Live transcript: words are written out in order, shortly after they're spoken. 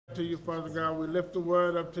To you, Father God. We lift the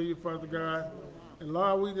word up to you, Father God. And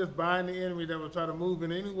Lord, we just bind the enemy that will try to move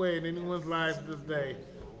in any way in anyone's life this day.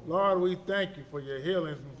 Lord, we thank you for your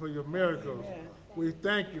healings and for your miracles. We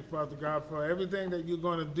thank you, Father God, for everything that you're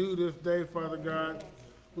going to do this day, Father God.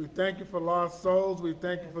 We thank you for lost souls. We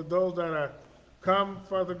thank you for those that are come,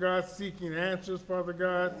 Father God, seeking answers, Father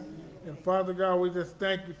God. And Father God, we just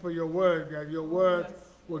thank you for your word, God. Your word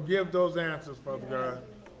will give those answers, Father God.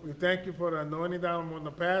 We thank you for the anointing down on the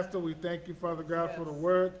pastor. We thank you, Father God, for the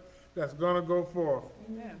word that's going to go forth.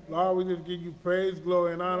 Lord, we just give you praise,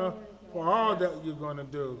 glory, and honor for all that you're going to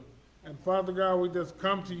do. And Father God, we just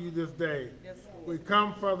come to you this day. We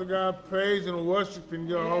come, Father God, praising and worshiping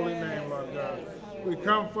your holy name, Lord God. We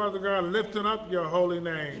come, Father God, lifting up your holy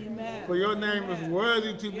name. For your name is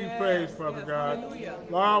worthy to be praised, Father God.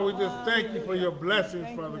 Lord, we just thank you for your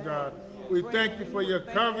blessings, Father God. We thank you for your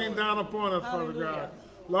covering down upon us, Father God.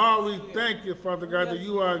 Lord, we thank you, Father God, that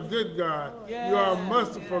you are a good God. You are a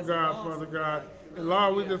merciful God, Father God. And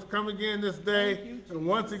Lord, we just come again this day, and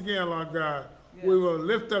once again, Lord God, we will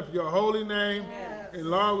lift up your holy name. And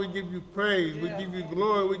Lord, we give you praise, we give you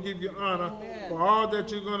glory, we give you honor for all that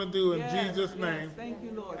you're going to do in Jesus' name. Thank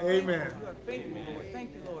you, Lord. Amen. Thank you, Lord.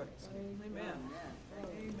 Thank you, Lord. Amen.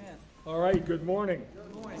 Amen. All right, good morning.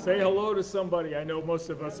 Say hello to somebody. I know most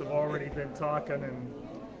of us have already been talking and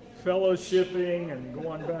fellowshipping and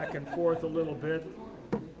going back and forth a little bit,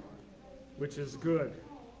 which is good.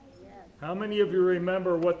 How many of you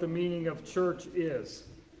remember what the meaning of church is?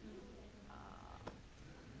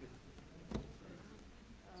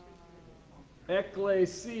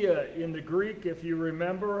 Ecclesia in the Greek, if you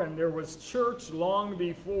remember, and there was church long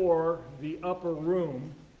before the upper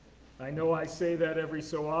room. I know I say that every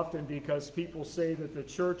so often because people say that the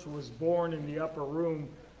church was born in the upper room,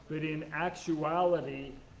 but in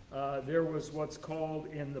actuality, there was what's called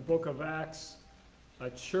in the book of Acts a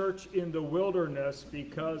church in the wilderness,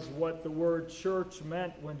 because what the word church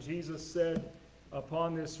meant when Jesus said,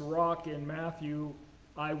 upon this rock in Matthew,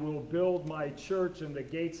 I will build my church and the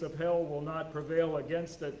gates of hell will not prevail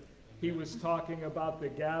against it. He was talking about the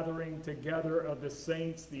gathering together of the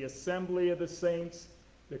saints, the assembly of the saints,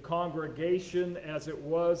 the congregation as it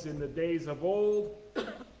was in the days of old,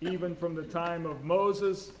 even from the time of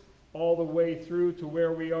Moses, all the way through to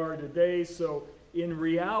where we are today. So in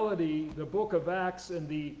reality, the book of Acts and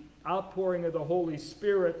the outpouring of the Holy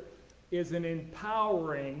Spirit is an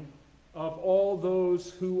empowering of all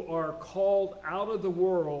those who are called out of the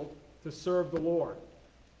world to serve the Lord.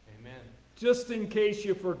 Amen. Just in case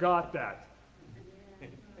you forgot that.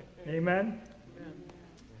 Amen?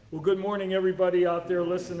 Well, good morning, everybody out there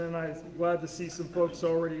listening. I'm glad to see some folks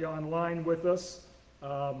already online with us.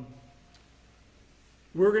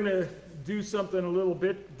 We're going to do something a little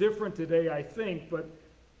bit different today, I think, but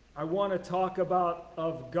I want to talk about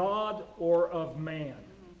of God or of man.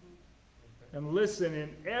 And listen,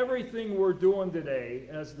 in everything we're doing today,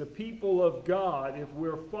 as the people of God, if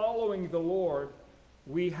we're following the Lord,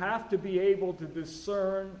 we have to be able to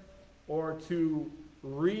discern or to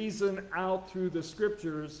reason out through the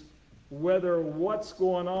scriptures whether what's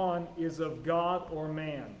going on is of God or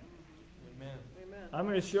man. Amen. I'm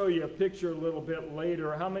going to show you a picture a little bit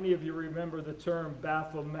later. How many of you remember the term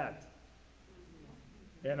Baphomet?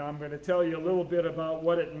 And I'm going to tell you a little bit about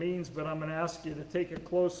what it means, but I'm going to ask you to take a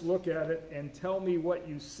close look at it and tell me what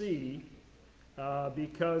you see,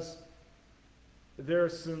 because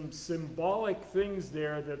there's some symbolic things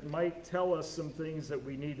there that might tell us some things that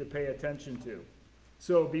we need to pay attention to.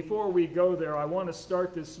 So before we go there, I want to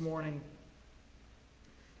start this morning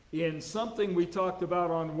in something we talked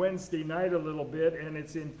about on Wednesday night a little bit, and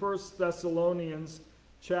it's in 1 Thessalonians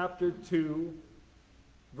chapter 2,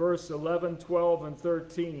 verse 11, 12, and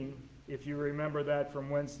 13, if you remember that from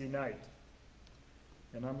Wednesday night.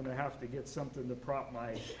 And I'm going to have to get something to prop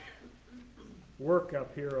my work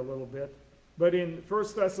up here a little bit. But in 1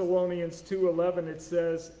 Thessalonians 2:11 it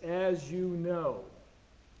says, as you know,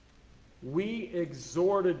 we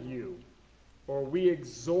exhorted you, or we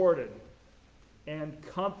exhorted and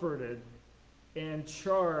comforted and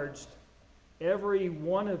charged every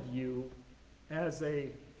one of you as a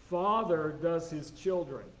father does his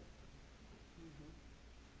children.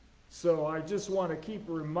 So I just want to keep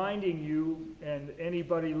reminding you and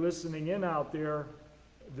anybody listening in out there,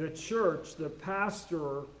 the church, the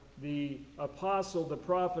pastor, the apostle, the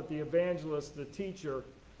prophet, the evangelist, the teacher,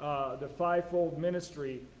 the fivefold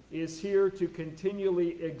ministry is here to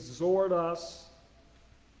continually exhort us,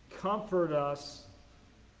 comfort us,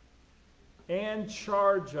 and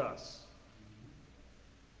charge us,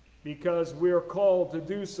 because we're called to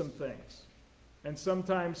do some things. And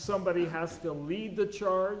sometimes somebody has to lead the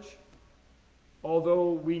charge,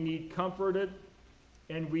 although we need comforted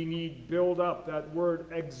and we need build up. That word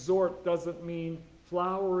exhort doesn't mean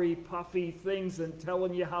flowery, puffy things and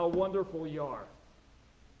telling you how wonderful you are.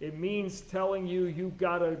 It means telling you you've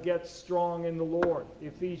got to get strong in the Lord.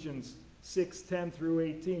 Ephesians 6:10 through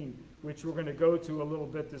 18, which we're going to go to a little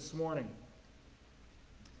bit this morning.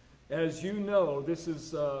 As you know, this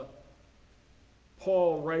is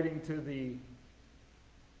Paul writing to the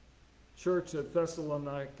church at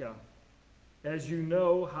Thessalonica. As you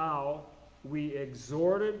know how we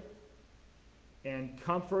exhorted and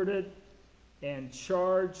comforted and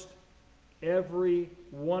charged every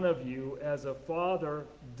one of you as a father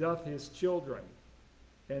doth his children.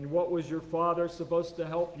 And what was your father supposed to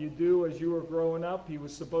help you do as you were growing up? He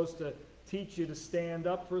was supposed to teach you to stand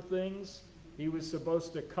up for things. He was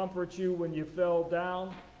supposed to comfort you when you fell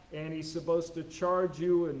down. And he's supposed to charge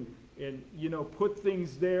you and put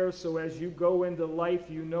things there so as you go into life,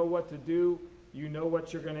 you know what to do. You know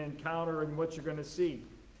what you're going to encounter and what you're going to see.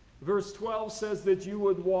 Verse 12 says that you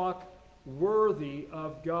would walk worthy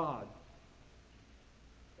of God.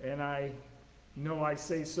 And I know I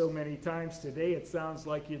say so many times today, it sounds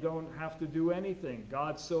like you don't have to do anything.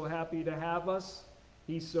 God's so happy to have us.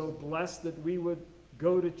 He's so blessed that we would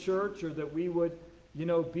go to church or that we would,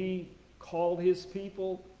 be called his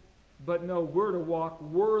people. But no, we're to walk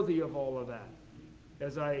worthy of all of that.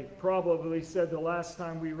 As I probably said the last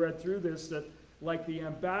time we read through this, that like the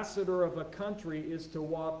ambassador of a country is to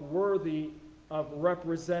walk worthy of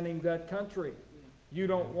representing that country. You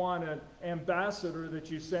don't want an ambassador that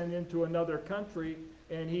you send into another country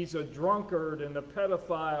and he's a drunkard and a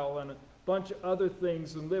pedophile and a bunch of other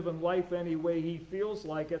things and living life any way he feels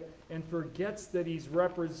like it and forgets that he's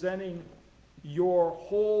representing your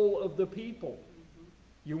whole of the people.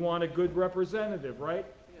 You want a good representative, right?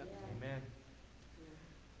 Yeah. Amen.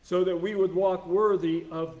 So that we would walk worthy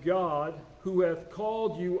of God, who hath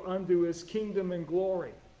called you unto his kingdom and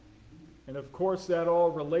glory. And of course that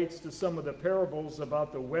all relates to some of the parables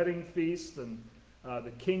about the wedding feast and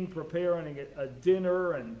the king preparing a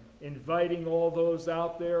dinner and inviting all those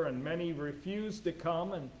out there, and many refused to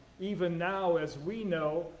come. And even now, as we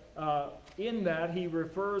know, in that he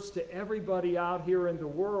refers to everybody out here in the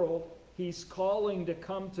world. He's calling to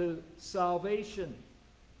come to salvation.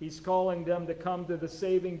 He's calling them to come to the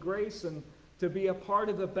saving grace and to be a part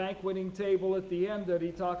of the banqueting table at the end that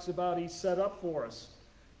he talks about he's set up for us.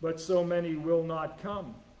 But so many will not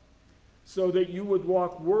come. So that you would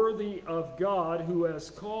walk worthy of God, who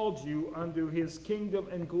has called you unto his kingdom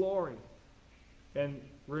and glory. And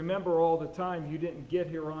remember all the time, you didn't get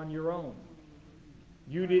here on your own.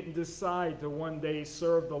 You didn't decide to one day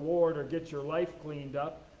serve the Lord or get your life cleaned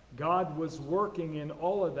up. God was working in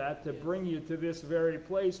all of that to bring you to this very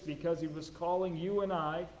place because he was calling you and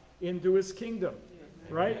I into his kingdom.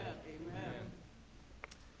 Right? Amen.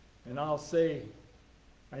 And I'll say,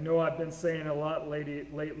 I know I've been saying a lot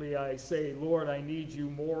lately, I say, Lord, I need you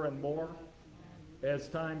more and more as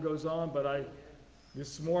time goes on. But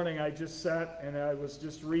this morning I just sat and I was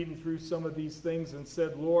just reading through some of these things and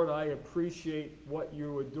said, Lord, I appreciate what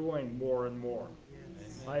you are doing more and more.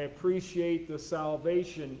 I appreciate the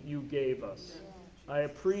salvation you gave us. I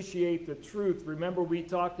appreciate the truth. Remember we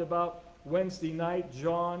talked about Wednesday night,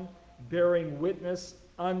 John bearing witness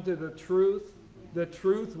unto the truth. The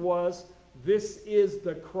truth was, this is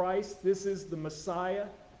the Christ, this is the Messiah.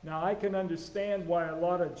 Now I can understand why a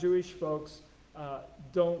lot of Jewish folks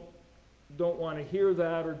don't want to hear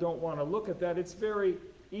that or don't want to look at that. It's very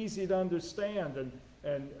easy to understand.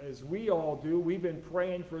 And as we all do, we've been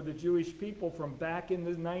praying for the Jewish people from back in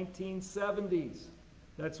the 1970s.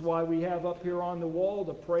 That's why we have up here on the wall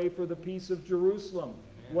to pray for the peace of Jerusalem,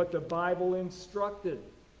 what the Bible instructed.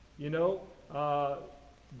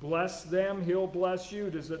 Bless them, he'll bless you.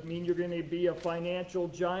 Does it mean you're going to be a financial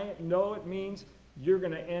giant? No, it means you're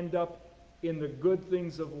going to end up in the good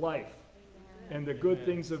things of life and the good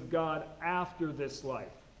things of God after this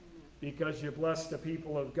life, because you bless the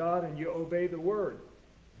people of God and you obey the word.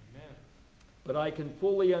 Amen. But I can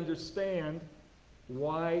fully understand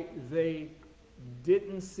why they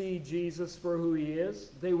didn't see Jesus for who he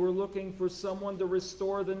is. They were looking for someone to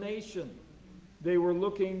restore the nation. They were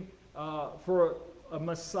looking for a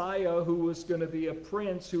Messiah who was going to be a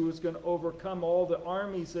prince, who was going to overcome all the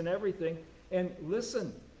armies and everything. And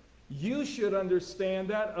listen, you should understand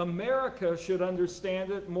that. America should understand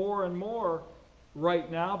it more and more right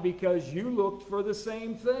now, because you looked for the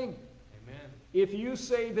same thing. Amen. If you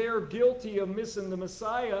say they're guilty of missing the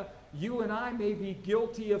Messiah, you and I may be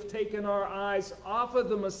guilty of taking our eyes off of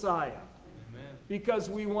the Messiah. Amen. Because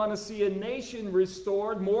we want to see a nation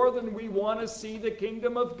restored more than we want to see the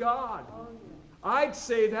kingdom of God. I'd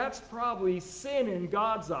say that's probably sin in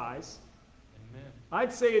God's eyes. Amen.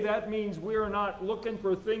 I'd say that means we're not looking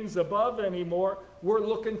for things above anymore. We're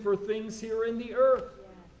looking for things here in the earth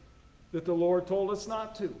that the Lord told us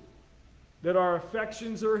not to. That our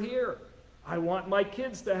affections are here. I want my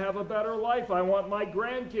kids to have a better life. I want my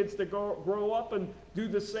grandkids to grow up and do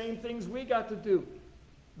the same things we got to do.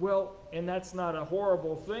 Well, and that's not a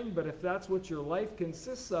horrible thing, but if that's what your life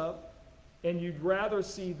consists of, and you'd rather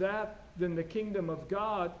see that than the kingdom of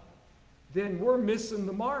God, then we're missing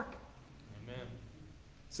the mark. Amen.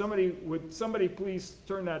 Somebody please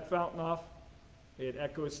turn that fountain off? It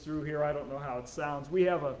echoes through here. I don't know how it sounds. We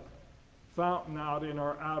have a fountain out in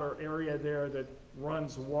our outer area there that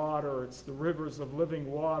runs water. It's the rivers of living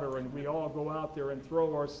water, and we all go out there and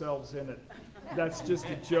throw ourselves in it. That's just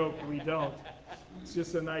a joke. We don't. It's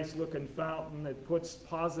just a nice looking fountain that puts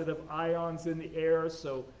positive ions in the air.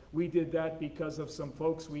 So we did that because of some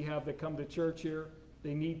folks we have that come to church here.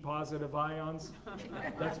 They need positive ions.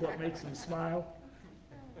 That's what makes them smile.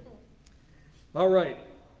 All right.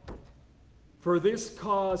 For this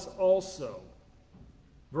cause also,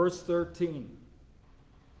 verse 13,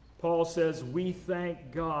 Paul says, we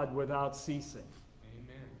thank God without ceasing.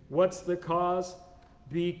 Amen. What's the cause?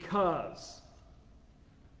 Because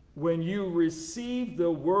when you received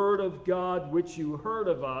the word of God which you heard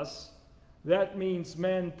of us, that means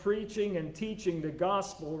men preaching and teaching the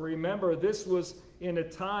gospel. Remember, this was in a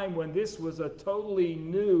time when this was a totally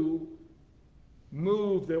new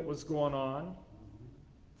move that was going on.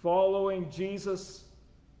 Following Jesus,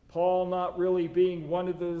 Paul not really being one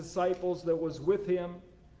of the disciples that was with him.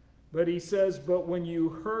 But he says, but when you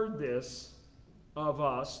heard this of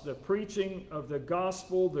us, the preaching of the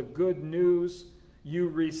gospel, the good news, you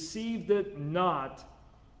received it not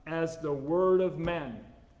as the word of men.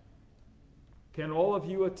 Can all of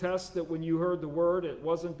you attest that when you heard the word, it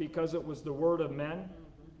wasn't because it was the word of men?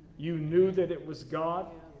 You knew that it was God?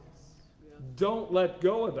 Don't let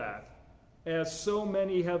go of that, as so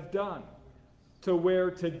many have done, to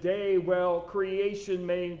where today, well, creation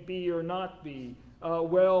may be or not be.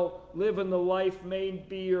 Well, living the life may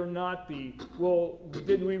be or not be. Well,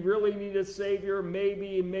 did we really need a Savior?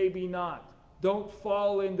 Maybe and maybe not. Don't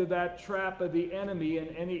fall into that trap of the enemy in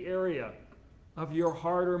any area of your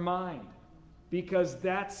heart or mind, because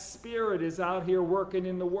that spirit is out here working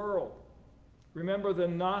in the world. Remember, the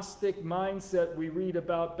Gnostic mindset we read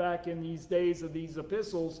about back in these days of these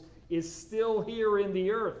epistles is still here in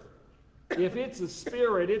the earth. If it's a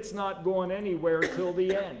spirit, it's not going anywhere till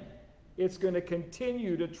the end. It's going to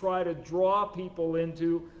continue to try to draw people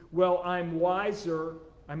into, well, I'm wiser.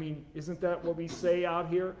 I mean, isn't that what we say out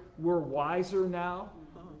here? We're wiser now.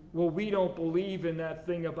 Well, we don't believe in that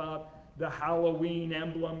thing about the Halloween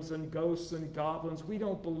emblems and ghosts and goblins. We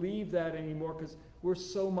don't believe that anymore because we're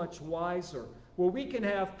so much wiser. Well, we can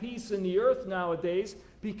have peace in the earth nowadays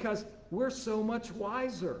because we're so much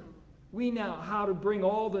wiser. We know how to bring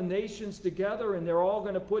all the nations together, and they're all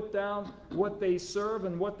going to put down what they serve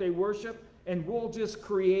and what they worship, and we'll just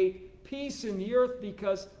create peace in the earth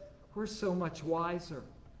because we're so much wiser.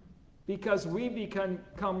 Because we become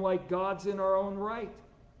like gods in our own right.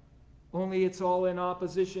 Only it's all in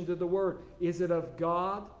opposition to the word. Is it of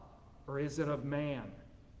God or is it of man?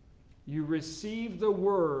 You receive the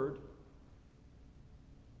word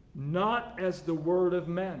not as the word of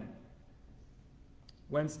men.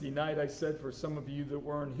 Wednesday night I said, for some of you that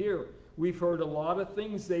weren't here, we've heard a lot of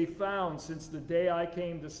things they found since the day I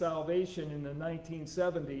came to salvation in the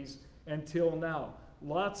 1970s until now.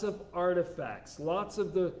 Lots of artifacts, lots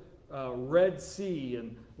of the Red Sea,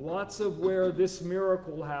 and lots of where this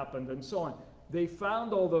miracle happened and so on. They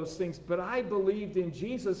found all those things, but I believed in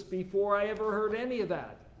Jesus before I ever heard any of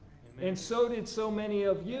that. Amen. And so did so many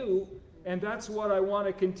of you, and that's what I want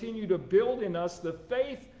to continue to build in us, the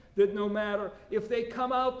faith that no matter if they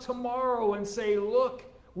come out tomorrow and say, look,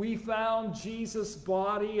 we found Jesus'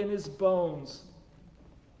 body and his bones.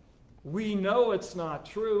 We know it's not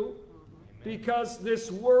true. Amen. Because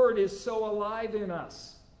this word is so alive in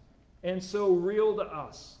us and so real to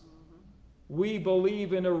us. We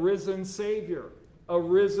believe in a risen Savior, a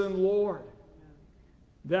risen Lord.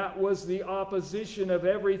 That was the opposition of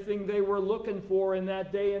everything they were looking for in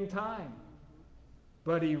that day and time.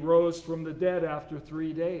 But he rose from the dead after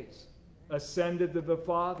 3 days, ascended to the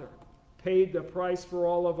Father, paid the price for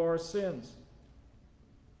all of our sins.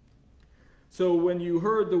 So when you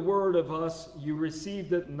heard the word of us, you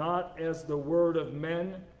received it not as the word of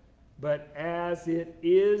men, but as it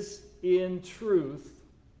is in truth,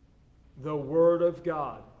 the word of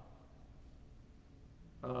God.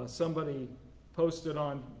 Somebody posted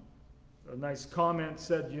on a nice comment,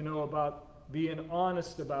 said, you know, about being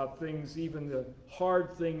honest about things, even the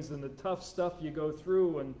hard things and the tough stuff you go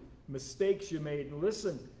through and mistakes you made. And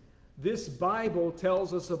listen, this Bible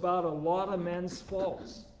tells us about a lot of men's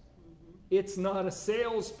faults. It's not a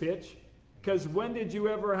sales pitch, because when did you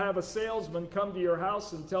ever have a salesman come to your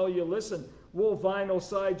house and tell you, listen, we'll vinyl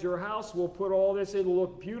side your house, we'll put all this, it'll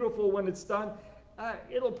look beautiful when it's done.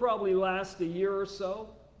 It'll probably last a year or so.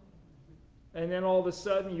 And then all of a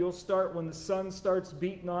sudden you'll start, when the sun starts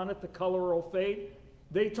beating on it, the color will fade.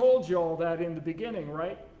 They told you all that in the beginning,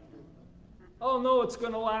 right? Oh no, it's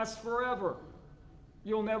going to last forever.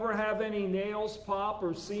 You'll never have any nails pop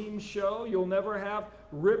or seams show. You'll never have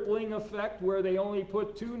rippling effect where they only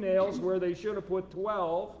put 2 nails where they should have put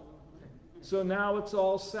 12. So now it's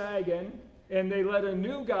all sagging. And they let a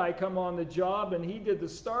new guy come on the job, and he did the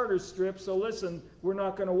starter strip. So listen, we're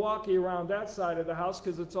not going to walk you around that side of the house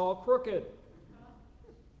because it's all crooked.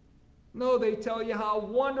 No, they tell you how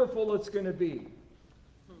wonderful it's going to be.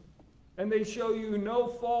 And they show you no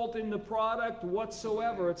fault in the product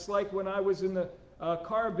whatsoever. It's like when I was in the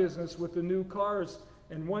car business with the new cars.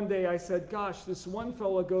 And one day I said, gosh, this one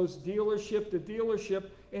fella goes dealership to dealership,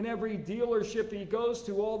 and every dealership he goes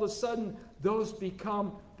to, all of a sudden, those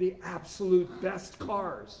become the absolute best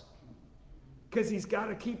cars. Because he's got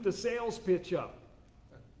to keep the sales pitch up.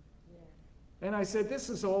 And I said, this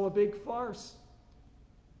is all a big farce.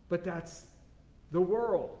 But that's the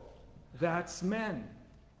world. That's men.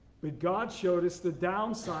 But God showed us the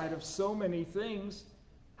downside of so many things,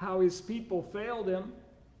 how his people failed him,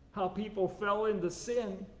 how people fell into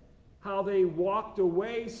sin, how they walked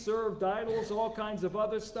away, served idols, all kinds of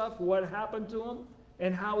other stuff, what happened to them,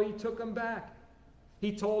 and how he took them back.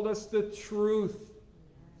 He told us the truth.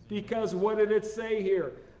 Because what did it say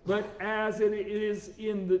here? But as it is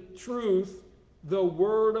in the truth, the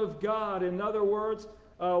Word of God. In other words,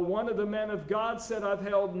 one of the men of God said, I've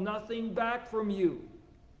held nothing back from you.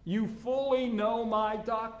 You fully know my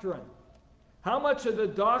doctrine. How much of the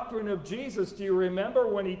doctrine of Jesus do you remember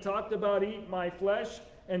when he talked about eat my flesh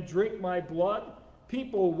and drink my blood?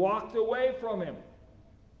 People walked away from him.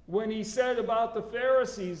 When he said about the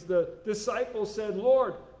Pharisees, the disciples said,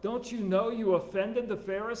 Lord, don't you know you offended the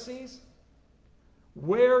Pharisees?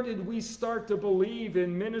 Where did we start to believe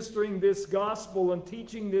in ministering this gospel and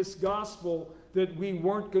teaching this gospel that we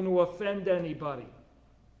weren't going to offend anybody?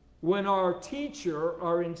 When our teacher,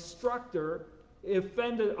 our instructor,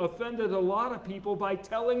 offended a lot of people by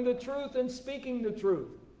telling the truth and speaking the truth.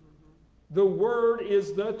 The Word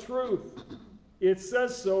is the truth. It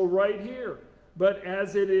says so right here. But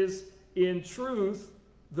as it is in truth,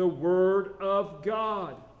 the Word of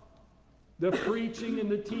God. The preaching and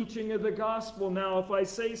the teaching of the gospel. Now, if I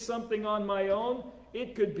say something on my own,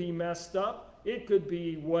 it could be messed up. It could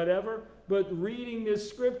be whatever. But reading this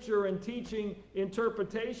scripture and teaching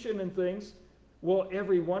interpretation and things, well,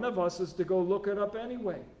 every one of us is to go look it up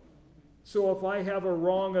anyway. So if I have a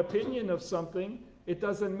wrong opinion of something, it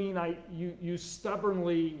doesn't mean you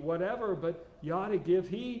stubbornly whatever, but you ought to give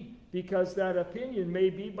heed, because that opinion may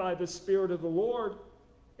be by the Spirit of the Lord,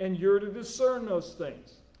 and you're to discern those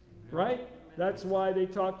things. Right? That's why they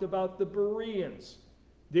talked about the Bereans.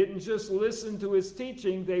 Didn't just listen to his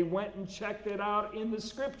teaching, they went and checked it out in the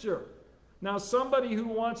scripture. Now, somebody who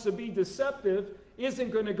wants to be deceptive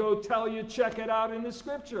isn't going to go tell you, check it out in the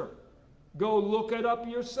scripture. Go look it up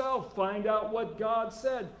yourself. Find out what God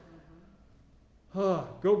said.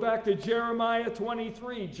 Go back to Jeremiah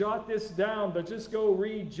 23. Jot this down, but just go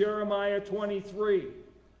read Jeremiah 23.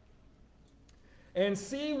 And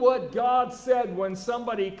see what God said when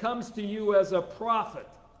somebody comes to you as a prophet.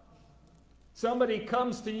 Somebody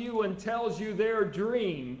comes to you and tells you their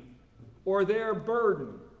dream or their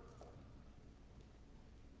burden.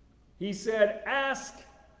 He said, ask,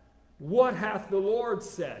 what hath the Lord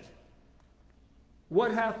said?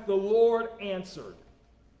 What hath the Lord answered?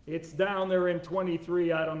 It's down there in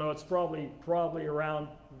 23. I don't know. It's probably around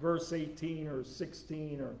verse 18 or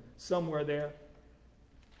 16 or somewhere there.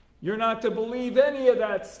 You're not to believe any of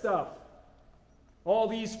that stuff. All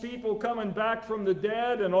these people coming back from the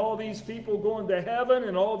dead and all these people going to heaven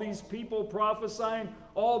and all these people prophesying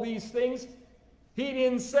all these things. He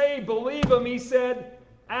didn't say believe him. He said,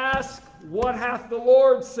 ask what hath the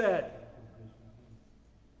Lord said.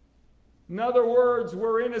 In other words,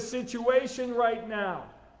 we're in a situation right now.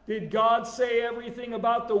 Did God say everything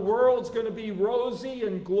about the world's going to be rosy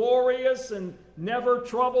and glorious and never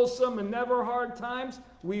troublesome and never hard times?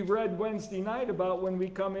 We read Wednesday night about when we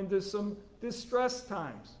come into some distress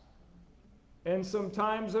times and some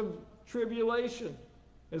times of tribulation.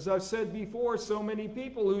 As I've said before, so many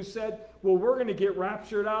people who said, well, we're going to get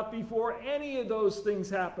raptured out before any of those things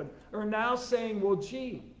happen, are now saying, well,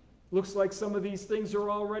 gee, Looks like some of these things are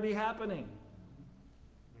already happening.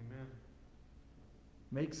 Amen.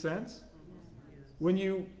 Makes sense?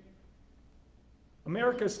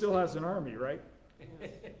 America still has an army, right?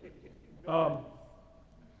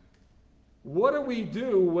 What do we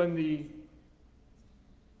do when the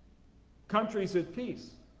country's at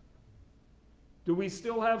peace? Do we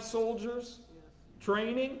still have soldiers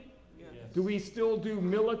training? Yes. Do we still do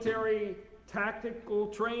military tactical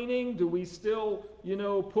training? Do we still,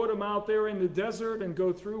 put them out there in the desert and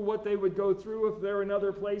go through what they would go through if they're in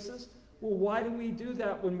other places? Well, why do we do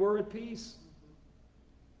that when we're at peace?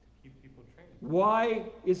 Keep people trained. Why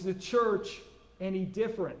is the church any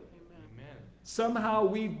different? Amen. Somehow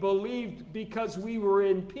we've believed because we were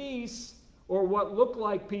in peace, or what looked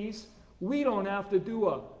like peace, we don't have to do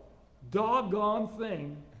a doggone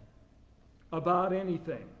thing about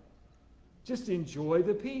anything. Just enjoy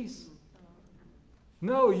the peace.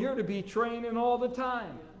 No, you're to be training all the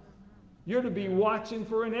time. You're to be watching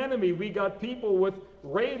for an enemy. We got people with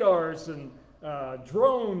radars and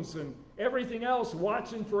drones and everything else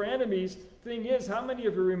watching for enemies. Thing is, how many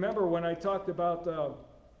of you remember when I talked about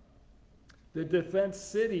the defense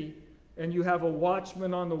city, and you have a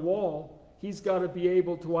watchman on the wall? He's got to be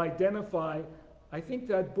able to identify, I think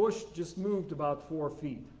that bush just moved about 4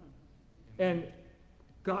 feet. And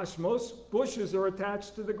gosh, most bushes are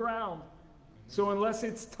attached to the ground. So unless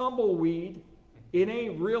it's tumbleweed, it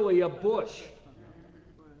ain't really a bush.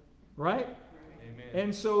 Right? Amen.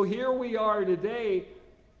 And so here we are today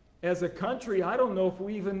as a country. I don't know if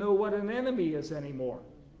we even know what an enemy is anymore,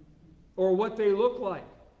 or what they look like,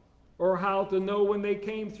 or how to know when they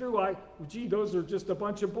came through. Those are just a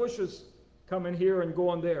bunch of bushes coming here and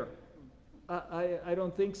going there. I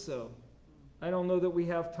don't think so. I don't know that we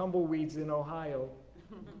have tumbleweeds in Ohio.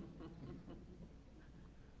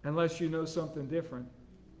 Unless you know something different.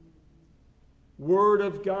 Word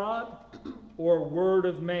of God or word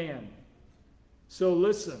of man? So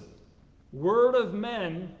listen, word of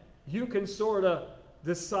men, you can sort of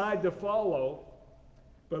decide to follow,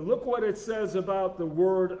 but look what it says about the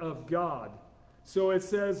word of God. So it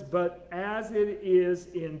says, but as it is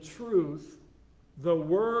in truth, the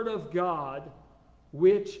word of God,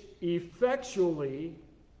 which effectually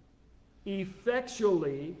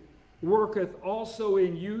worketh also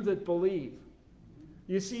in you that believe.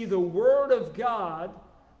 You see, the word of God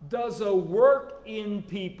does a work in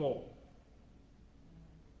people.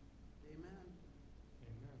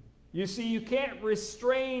 You see, you can't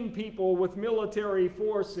restrain people with military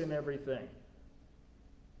force and everything.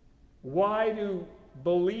 Why do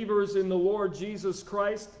believers in the Lord Jesus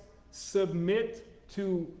Christ submit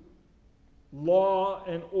to law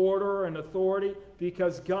and order and authority?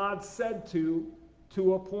 Because God said to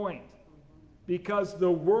a point. Because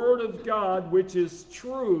the word of God, which is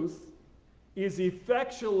truth, is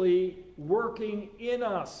effectually working in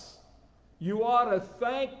us. You ought to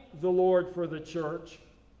thank the Lord for the church.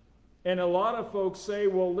 And a lot of folks say,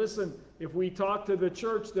 well, listen, if we talk to the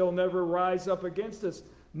church, they'll never rise up against us.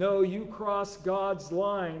 No, you cross God's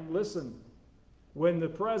line. Listen, when the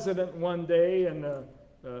president one day and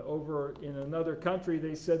over in another country,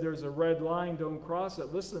 they said there's a red line, don't cross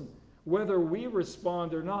it. Listen, whether we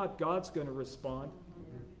respond or not, God's going to respond.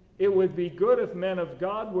 It would be good if men of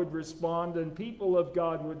God would respond and people of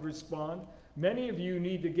God would respond. Many of you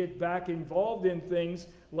need to get back involved in things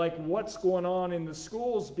like what's going on in the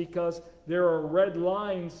schools, because there are red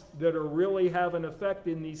lines that are really having an effect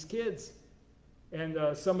in these kids. And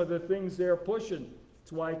some of the things they're pushing.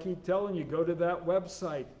 That's why I keep telling you, go to that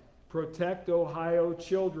website, Protect Ohio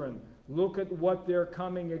Children. Look at what they're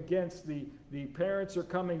coming against. The parents are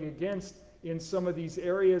coming against in some of these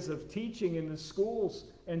areas of teaching in the schools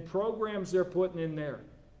and programs they're putting in there,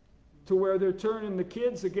 to where they're turning the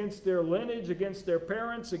kids against their lineage, against their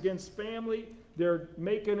parents, against family. They're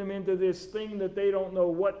making them into this thing that they don't know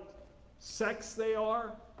what sex they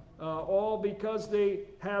are, all because they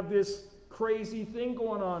have this crazy thing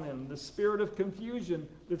going on in them, the spirit of confusion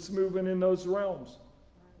that's moving in those realms.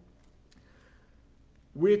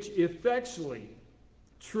 Which effectually,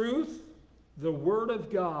 truth, the word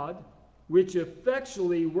of God, which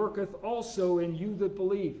effectually worketh also in you that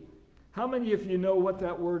believe. How many of you know what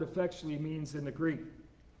that word effectually means in the Greek?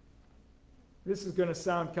 This is going to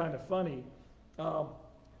sound kind of funny.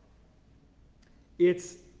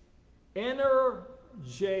 It's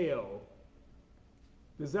energeo.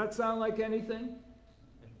 Does that sound like anything?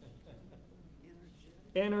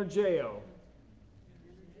 Energeo.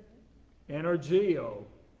 Energio.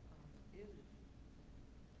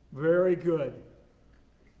 Very good.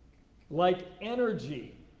 Like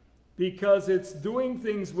energy, because it's doing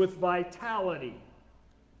things with vitality,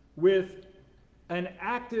 with an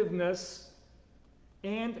activeness,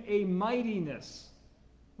 and a mightiness,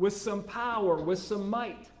 with some power, with some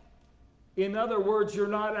might. In other words, you're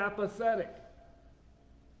not apathetic.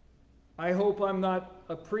 I hope I'm not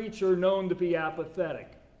a preacher known to be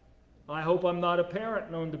apathetic. I hope I'm not a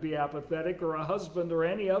parent known to be apathetic, or a husband, or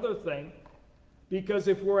any other thing. Because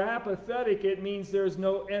if we're apathetic, it means there's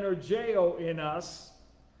no energeo in us.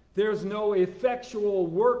 There's no effectual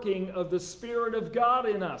working of the Spirit of God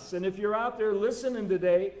in us. And if you're out there listening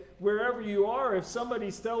today, wherever you are, if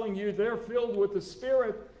somebody's telling you they're filled with the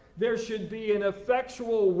Spirit, there should be an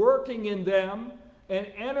effectual working in them, an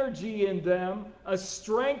energy in them, a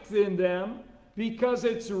strength in them, because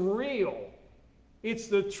it's real. It's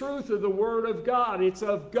the truth of the Word of God. It's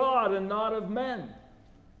of God and not of men.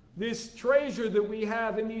 This treasure that we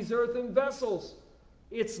have in these earthen vessels,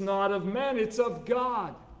 it's not of men, it's of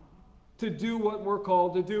God, to do what we're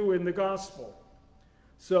called to do in the gospel.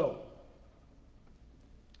 So,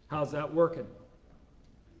 how's that working?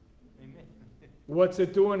 Amen. What's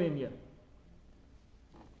it doing in you?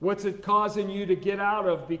 What's it causing you to get out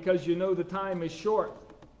of because you know the time is short?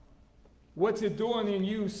 What's it doing in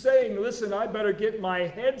you saying, listen, I better get my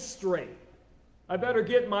head straight. I better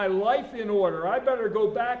get my life in order. I better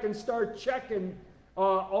go back and start checking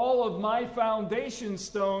all of my foundation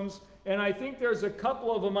stones. And I think there's a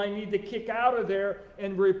couple of them I need to kick out of there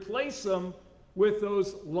and replace them with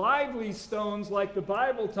those lively stones like the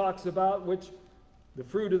Bible talks about, which the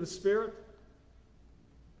fruit of the Spirit.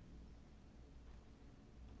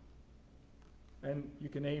 And you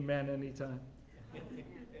can amen anytime.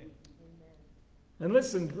 And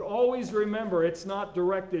listen, always remember, it's not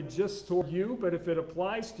directed just toward you, but if it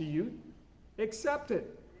applies to you, accept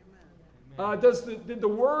it. Did the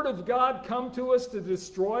Word of God come to us to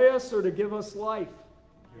destroy us or to give us life?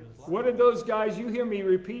 What did those guys, you hear me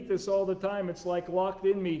repeat this all the time, it's like locked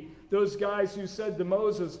in me, those guys who said to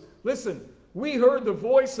Moses, listen, we heard the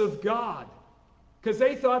voice of God, because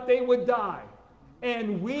they thought they would die,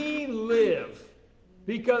 and we live.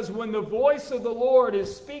 Because when the voice of the Lord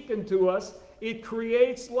is speaking to us, it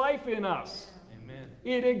creates life in us. Amen.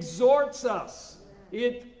 It exhorts us.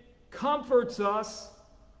 It comforts us.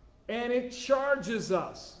 And it charges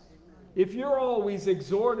us. If you're always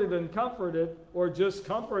exhorted and comforted, or just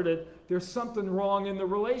comforted, there's something wrong in the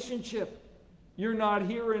relationship. You're not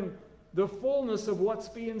hearing the fullness of what's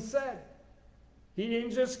being said. He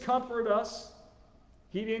didn't just comfort us.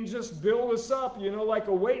 He didn't just build us up, you know, like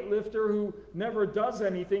a weightlifter who never does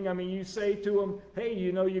anything. I mean, you say to him, hey,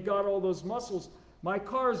 you know, you got all those muscles. My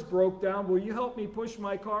car's broke down. Will you help me push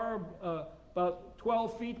my car about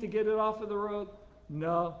 12 feet to get it off of the road?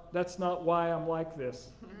 No, that's not why I'm like this.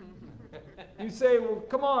 You say, well,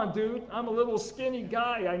 come on, dude. I'm a little skinny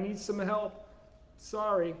guy. I need some help.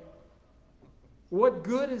 Sorry. What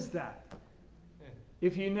good is that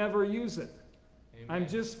if you never use it? Amen. I'm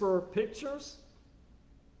just for pictures?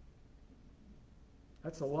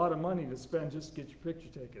 That's a lot of money to spend just to get your picture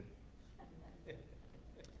taken.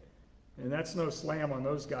 And that's no slam on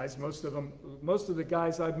those guys. Most of the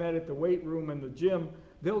guys I've met at the weight room and the gym,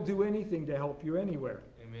 they'll do anything to help you anywhere.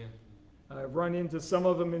 Amen. I've run into some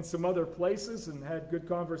of them in some other places and had good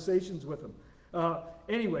conversations with them.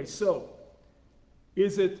 Anyway, so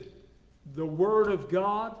is it the Word of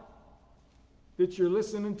God that you're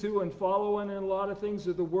listening to and following in a lot of things,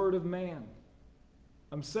 or the Word of man?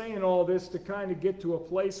 I'm saying all this to kind of get to a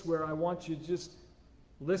place where I want you to just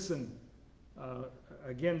listen,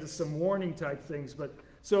 again, to some warning type things. But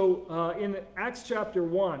so in Acts chapter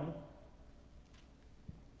 1,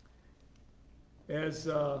 as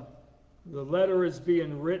the letter is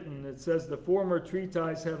being written, it says, the former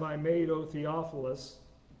treatise have I made, O Theophilus,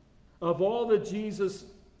 of all that Jesus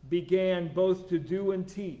began both to do and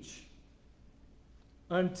teach,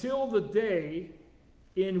 until the day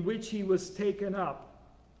in which he was taken up.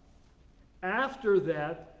 After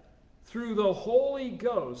that, through the Holy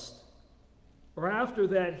Ghost, or after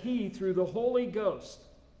that, he, through the Holy Ghost,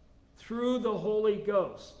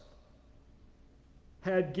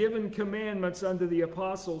 had given commandments unto the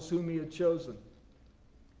apostles whom he had chosen.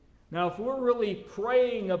 Now, if we're really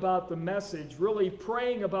praying about the message, really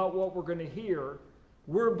praying about what we're going to hear,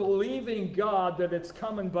 we're believing God that it's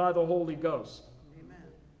coming by the Holy Ghost. Amen.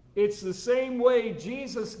 It's the same way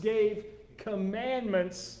Jesus gave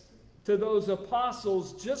commandments to those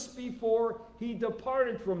apostles just before he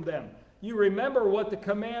departed from them. You remember what the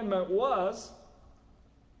commandment was.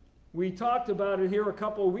 We talked about it here a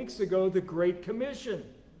couple of weeks ago, the Great Commission.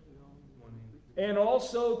 And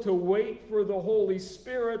also to wait for the Holy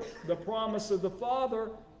Spirit, the promise of the Father,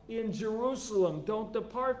 in Jerusalem. Don't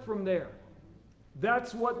depart from there.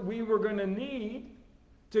 That's what we were going to need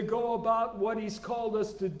to go about what he's called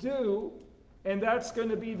us to do, and that's going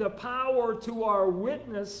to be the power to our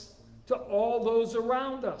witness to all those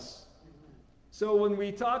around us. So when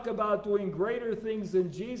we talk about doing greater things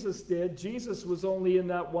than Jesus did, Jesus was only in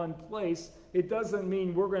that one place. It doesn't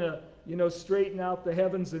mean we're going to, straighten out the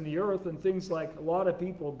heavens and the earth and things like a lot of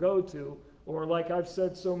people go to, or like I've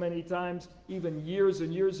said so many times, even years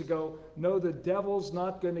and years ago, no, the devil's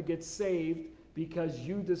not going to get saved because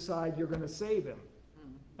you decide you're going to save him.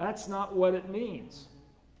 That's not what it means.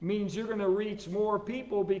 It means you're going to reach more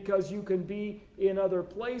people because you can be in other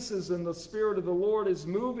places, and the Spirit of the Lord is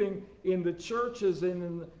moving in the churches and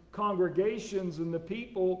in the congregations and the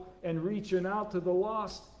people and reaching out to the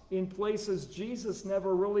lost in places Jesus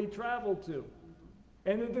never really traveled to.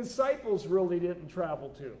 And the disciples really didn't travel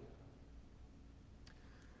to.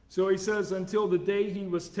 So he says, until the day he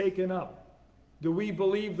was taken up. Do we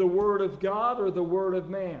believe the word of God or the word of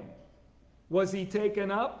man? Was he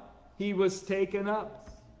taken up? He was taken up.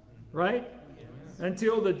 Right?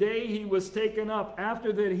 Until the day he was taken up.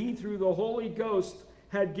 After that he, through the Holy Ghost,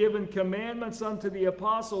 had given commandments unto the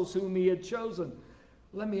apostles whom he had chosen.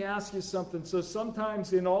 Let me ask you something. So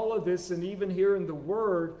sometimes in all of this, and even here in the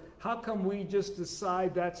Word, how come we just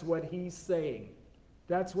decide that's what he's saying?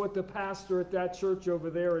 That's what the pastor at that church over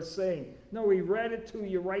there is saying. No, he read it to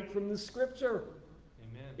you right from the Scripture.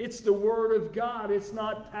 Amen. It's the Word of God. It's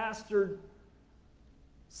not Pastor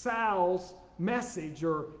Sal's message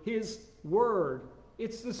or his word.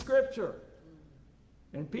 It's the Scripture.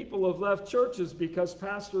 And people have left churches because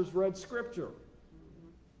pastors read Scripture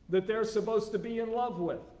that they're supposed to be in love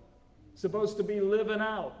with, supposed to be living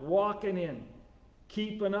out, walking in,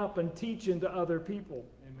 keeping up, and teaching to other people.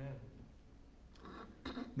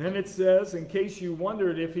 Amen. Then it says, in case you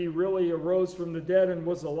wondered if he really arose from the dead and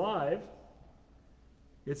was alive,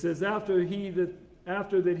 it says, after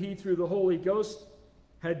that he through the Holy Ghost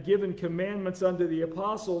had given commandments unto the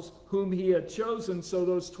apostles whom he had chosen. So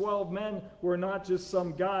those 12 men were not just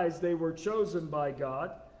some guys, they were chosen by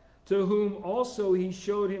God, to whom also he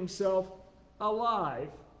showed himself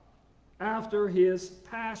alive after his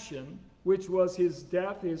passion, which was his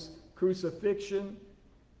death, his crucifixion,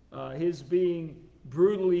 his being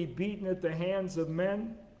brutally beaten at the hands of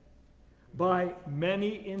men, by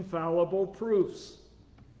many infallible proofs,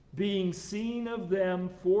 being seen of them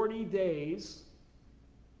 40 days.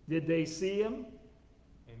 Did they see him?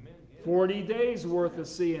 Amen. Yes. 40 days worth of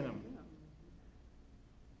seeing him.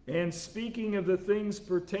 And speaking of the things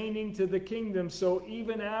pertaining to the kingdom, so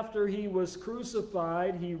even after he was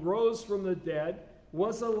crucified, he rose from the dead,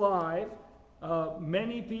 was alive.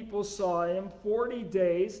 Many people saw him 40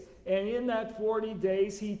 days, and in that 40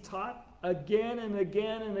 days he taught again and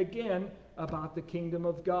again and again about the kingdom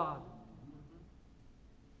of God.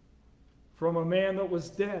 From a man that was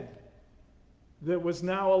dead, that was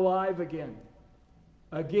now alive again.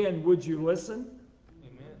 Again, would you listen?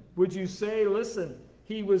 Amen. Would you say, listen,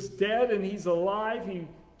 he was dead and he's alive. He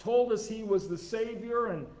told us he was the Savior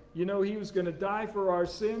and, he was going to die for our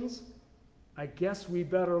sins. I guess we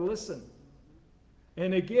better listen.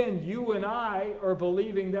 And again, you and I are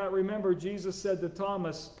believing that. Remember, Jesus said to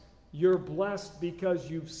Thomas, you're blessed because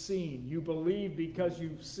you've seen. You believe because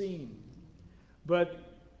you've seen. But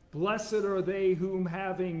blessed are they whom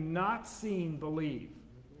having not seen believe.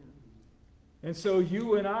 And so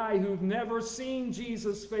you and I who've never seen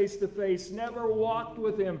Jesus face to face, never walked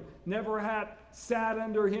with him, never had sat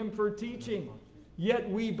under him for teaching, yet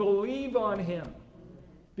we believe on him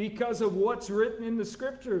because of what's written in the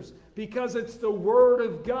Scriptures, because it's the Word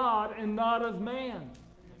of God and not of man,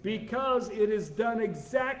 because it has done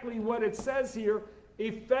exactly what it says here,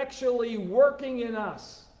 effectually working in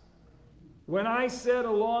us. When I said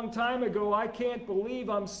a long time ago, I can't believe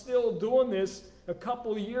I'm still doing this a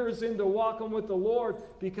couple years into walking with the Lord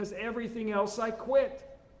because everything else I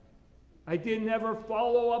quit. I didn't ever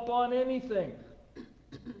follow up on anything.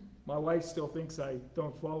 My wife still thinks I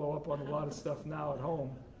don't follow up on a lot of stuff now at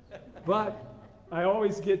home. But I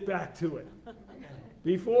always get back to it.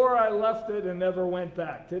 Before I left it and never went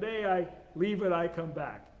back. Today I leave it, I come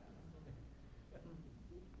back.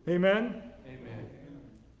 Amen? Amen.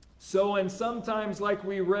 So, and sometimes like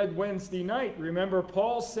we read Wednesday night, remember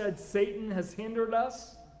Paul said Satan has hindered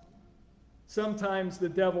us? Sometimes the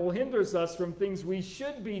devil hinders us from things we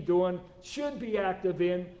should be doing, should be active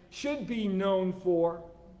in, should be known for.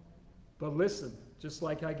 But listen, just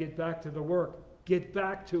like I get back to the work, get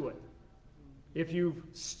back to it. If you've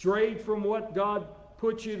strayed from what God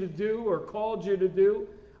put you to do or called you to do,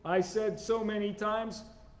 I said so many times,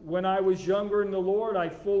 when I was younger in the Lord, I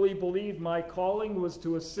fully believed my calling was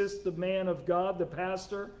to assist the man of God, the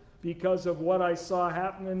pastor, because of what I saw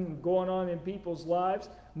happening and going on in people's lives.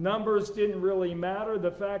 Numbers didn't really matter.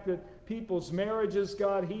 The fact that people's marriages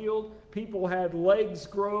got healed, people had legs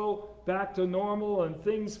grow back to normal and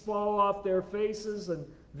things fall off their faces and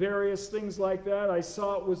various things like that. I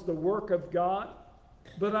saw it was the work of God.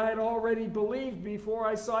 But I had already believed before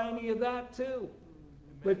I saw any of that too.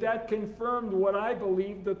 But that confirmed what I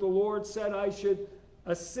believed, that the Lord said I should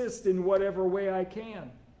assist in whatever way I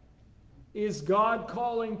can. Is God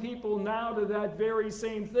calling people now to that very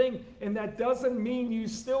same thing? And that doesn't mean you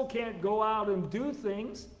still can't go out and do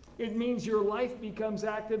things. It means your life becomes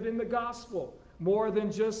active in the gospel. More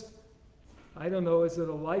than just, I don't know, is it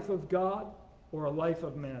a life of God or a life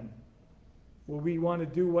of men? Well, we want to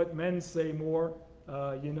do what men say more,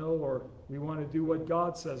 or we want to do what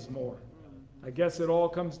God says more. I guess it all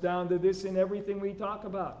comes down to this in everything we talk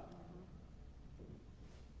about.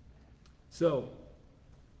 So,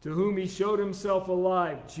 to whom he showed himself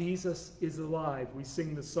alive, Jesus is alive. We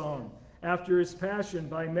sing the song. After his passion,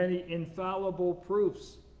 by many infallible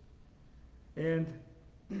proofs. And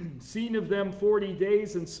seen of them 40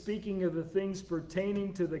 days, and speaking of the things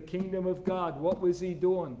pertaining to the kingdom of God. What was he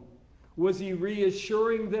doing? Was he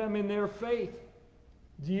reassuring them in their faith?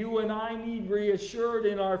 Do you and I need reassured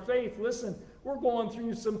in our faith? Listen, we're going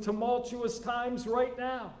through some tumultuous times right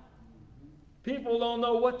now. People don't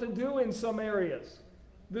know what to do in some areas.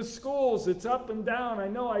 The schools, it's up and down. I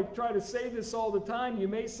know I try to say this all the time. You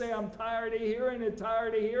may say, I'm tired of hearing it,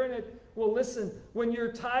 tired of hearing it. Well, listen, when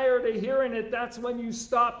you're tired of hearing it, that's when you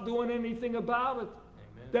stop doing anything about it.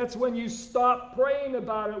 Amen. That's when you stop praying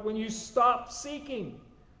about it, when you stop seeking.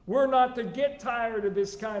 We're not to get tired of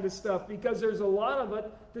this kind of stuff because there's a lot of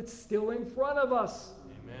it that's still in front of us.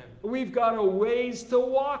 Amen. We've got a ways to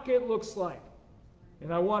walk, it looks like.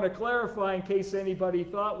 And I want to clarify in case anybody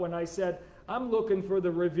thought when I said, I'm looking for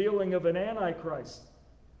the revealing of an Antichrist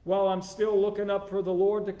while I'm still looking up for the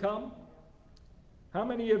Lord to come. How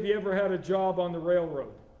many of you ever had a job on the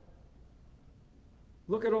railroad?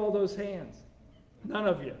 Look at all those hands. None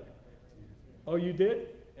of you. Oh, you did?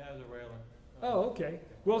 Yeah, I was a railer. Oh, okay.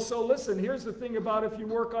 Well, so listen, here's the thing about if you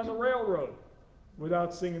work on the railroad.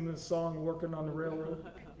 Without singing the song, Working on the Railroad.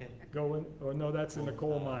 Going, oh no, that's in the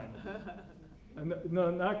coal mine.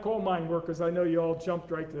 No, not coal mine workers. I know you all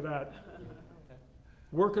jumped right to that.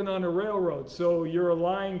 Working on a railroad. So you're a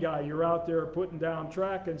line guy. You're out there putting down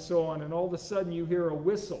track and so on. And all of a sudden you hear a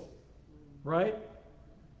whistle, right?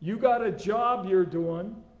 You got a job you're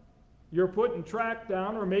doing. You're putting track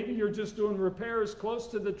down, or maybe you're just doing repairs close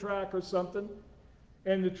to the track or something.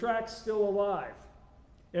 And the track's still alive.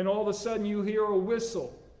 And all of a sudden you hear a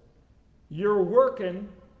whistle. You're working,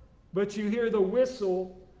 but you hear the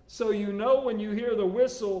whistle. So you know when you hear the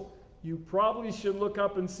whistle, you probably should look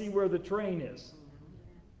up and see where the train is.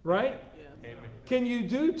 Right? Yeah. Amen. Can you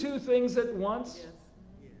do two things at once?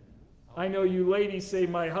 Yes. I know you ladies say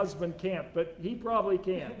my husband can't, but he probably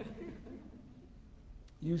can.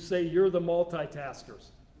 You say you're the multitaskers.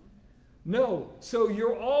 No. So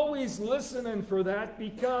you're always listening for that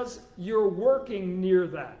because you're working near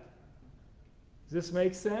that. Does this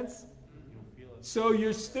make sense? You'll feel it. So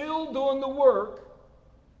you're still doing the work,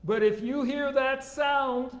 but if you hear that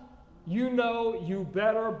sound, you know you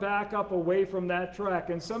better back up away from that track.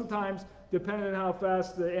 And sometimes, depending on how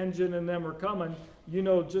fast the engine and them are coming, you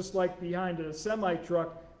know, just like behind a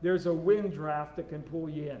semi-truck, there's a wind draft that can pull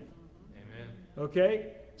you in. Amen.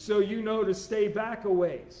 Okay? So you know to stay back a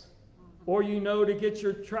ways. Or you know to get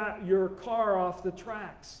your car off the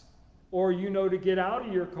tracks. Or you know to get out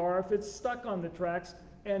of your car if it's stuck on the tracks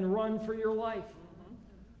and run for your life.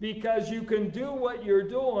 Because you can do what you're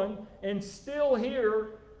doing and still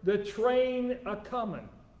hear the train a-coming.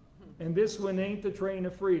 And this one ain't the train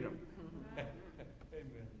of freedom.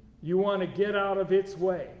 You want to get out of its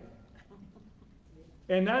way.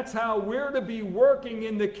 And that's how we're to be working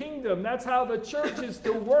in the kingdom. That's how the church is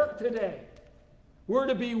to work today. We're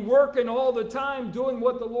to be working all the time, doing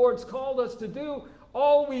what the Lord's called us to do,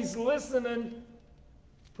 always listening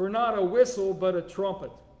for not a whistle, but a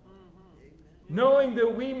trumpet. Knowing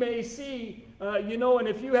that we may see, and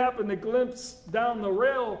if you happen to glimpse down the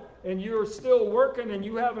rail and you're still working and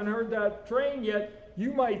you haven't heard that train yet,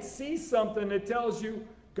 you might see something that tells you,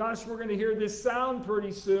 gosh, we're going to hear this sound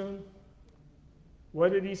pretty soon.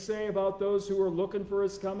 What did he say about those who are looking for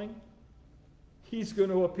his coming? He's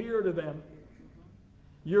going to appear to them.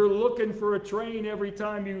 You're looking for a train every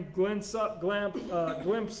time you glimpse up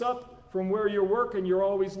from where you're working. You're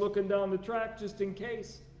always looking down the track just in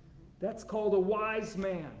case. That's called a wise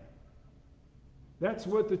man. That's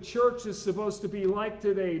what the church is supposed to be like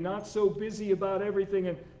today, not so busy about everything.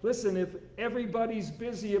 And listen, if everybody's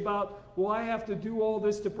busy about, well, I have to do all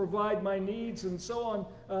this to provide my needs and so on,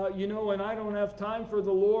 and I don't have time for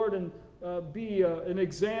the Lord and be an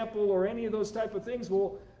example or any of those type of things.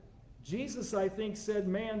 Well, Jesus, I think, said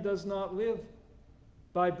man does not live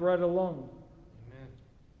by bread alone. Amen.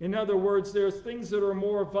 In other words, there's things that are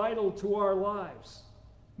more vital to our lives.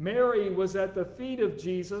 Mary was at the feet of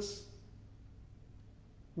Jesus,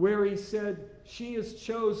 where he said, she has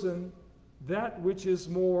chosen that which is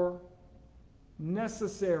more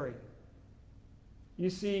necessary. You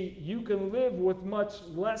see, you can live with much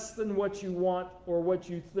less than what you want or what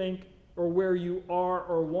you think or where you are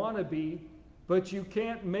or want to be, but you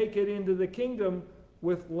can't make it into the kingdom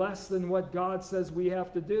with less than what God says we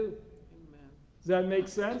have to do. Amen. Does that make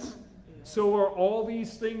sense? So are all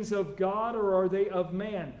these things of God or are they of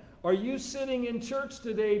man? Are you sitting in church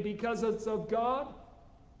today because it's of God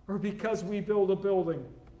or because we build a building?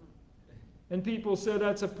 And people say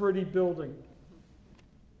that's a pretty building.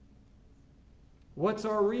 What's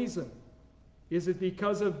our reason? Is it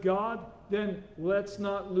because of God? Then let's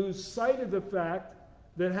not lose sight of the fact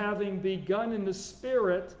that having begun in the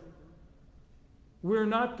Spirit, we're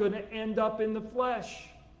not going to end up in the flesh.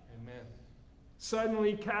 Amen.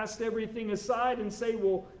 Suddenly cast everything aside and say,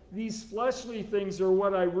 well, these fleshly things are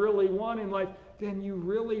what I really want in life. Then you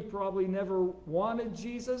really probably never wanted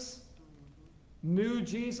Jesus, knew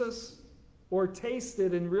Jesus, or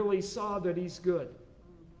tasted and really saw that he's good.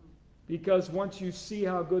 Because once you see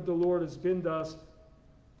how good the Lord has been to us,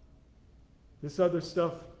 this other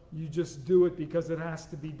stuff, you just do it because it has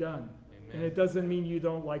to be done. Amen. And it doesn't mean you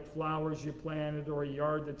don't like flowers you planted or a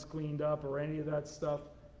yard that's cleaned up or any of that stuff,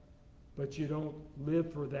 but you don't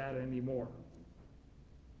live for that anymore.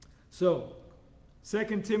 So,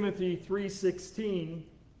 2 Timothy 3:16,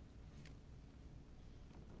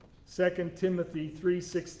 2 Timothy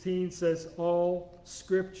 3:16 says, all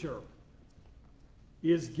Scripture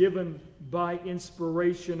is given by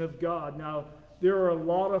inspiration of God. Now, there are a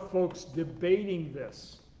lot of folks debating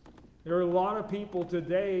this. There are a lot of people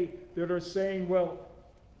today that are saying, well,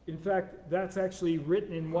 in fact, that's actually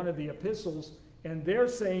written in one of the epistles, and they're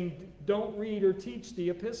saying, don't read or teach the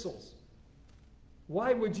epistles.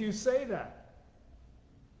 Why would you say that?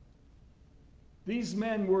 These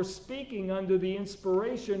men were speaking under the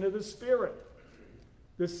inspiration of the Spirit.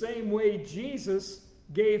 The same way Jesus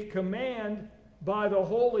gave command by the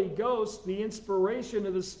Holy Ghost, the inspiration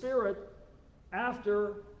of the Spirit,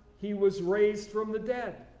 after he was raised from the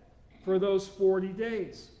dead for those 40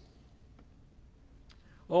 days.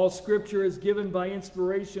 All Scripture is given by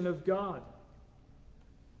inspiration of God.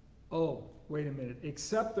 Oh, wait a minute.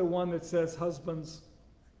 Except the one that says, husbands,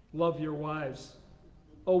 love your wives.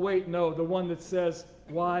 Oh, wait, no. The one that says,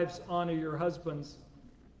 wives, honor your husbands.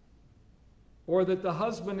 Or that the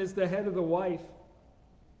husband is the head of the wife.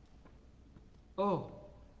 Oh,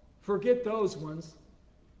 forget those ones.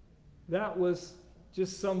 That was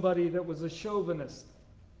just somebody that was a chauvinist.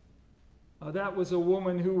 That was a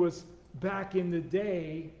woman who was back in the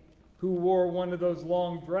day who wore one of those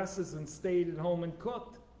long dresses and stayed at home and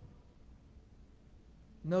cooked.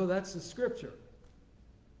 No, that's the Scripture.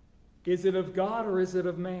 Is it of God or is it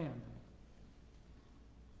of man?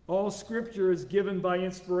 All Scripture is given by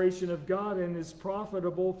inspiration of God and is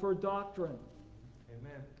profitable for doctrine.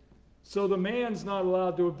 Amen. So the man's not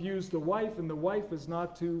allowed to abuse the wife, and the wife is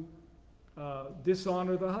not to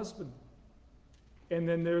dishonor the husband. And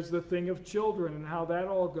then there's the thing of children and how that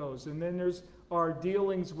all goes. And then there's our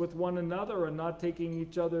dealings with one another and not taking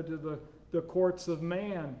each other to the courts of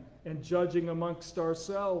man and judging amongst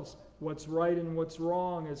ourselves what's right and what's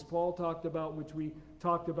wrong, as Paul talked about, which we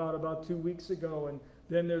talked about 2 weeks ago. And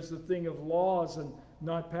then there's the thing of laws and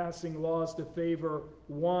not passing laws to favor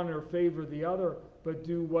one or favor the other, but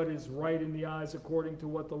do what is right in the eyes according to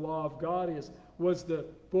what the law of God is. Was the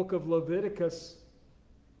book of Leviticus,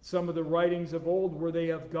 some of the writings of old, were they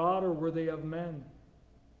of God or were they of men?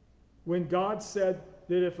 When God said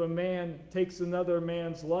that if a man takes another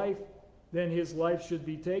man's life, then his life should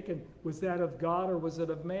be taken, was that of God or was it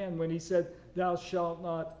of man? When he said, thou shalt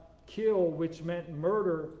not kill, which meant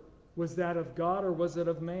murder, was that of God or was it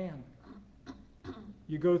of man?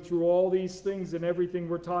 You go through all these things and everything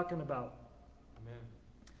we're talking about. Amen.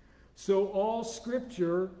 So all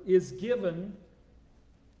Scripture is given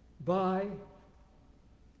by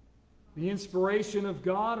the inspiration of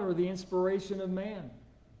God or the inspiration of man.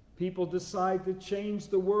 People decide to change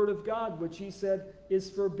the Word of God, which he said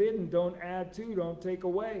is forbidden. Don't add to, don't take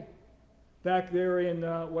away. Back there in,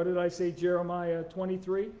 what did I say, Jeremiah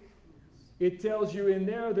 23? It tells you in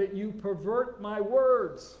there that you pervert my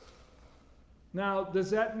words. Now, does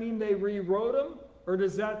that mean they rewrote them? Or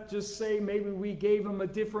does that just say maybe we gave them a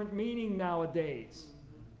different meaning nowadays?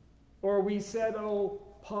 Or we said, oh,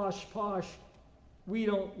 posh, posh, we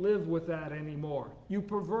don't live with that anymore. You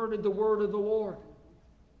perverted the word of the Lord.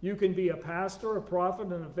 You can be a pastor, a prophet,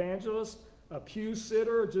 an evangelist, a pew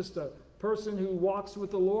sitter, just a person who walks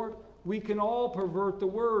with the Lord. We can all pervert the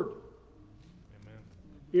word. Amen.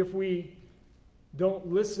 If we don't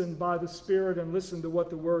listen by the Spirit and listen to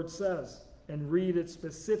what the word says and read it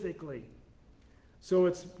specifically. So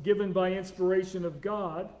it's given by inspiration of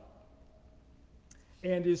God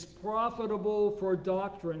and is profitable for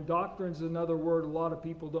doctrine. Doctrine is another word a lot of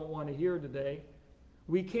people don't want to hear today.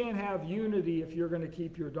 We can't have unity if you're going to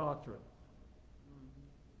keep your doctrine.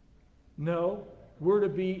 No, we're to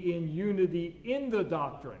be in unity in the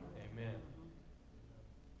doctrine. Amen.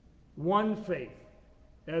 One faith,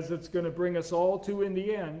 as it's going to bring us all to in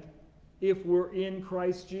the end, if we're in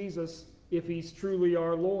Christ Jesus, if he's truly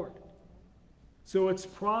our Lord. So it's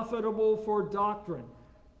profitable for doctrine.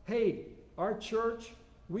 Hey, our church,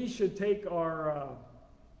 we should take our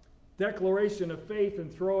declaration of faith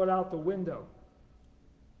and throw it out the window.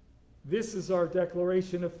 This is our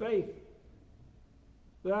declaration of faith.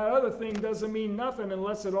 That other thing doesn't mean nothing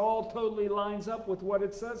unless it all totally lines up with what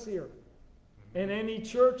it says here. In any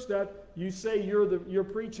church that you say you're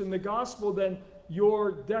preaching the gospel, then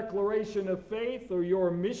your declaration of faith or your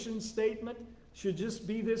mission statement should just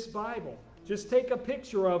be this Bible. Just take a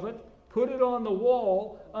picture of it, put it on the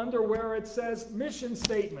wall under where it says mission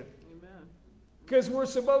statement. Amen. Because we're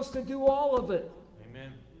supposed to do all of it.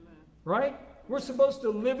 Amen. Right? We're supposed to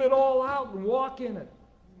live it all out and walk in it.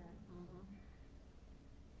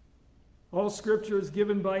 All scripture is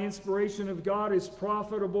given by inspiration of God, is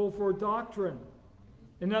profitable for doctrine.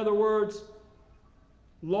 In other words,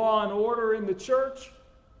 law and order in the church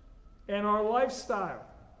and our lifestyle.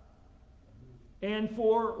 And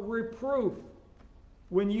for reproof.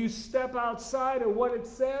 When you step outside of what it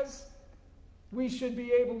says, we should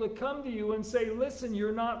be able to come to you and say, listen,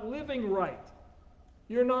 you're not living right.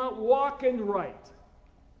 You're not walking right.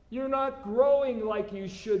 You're not growing like you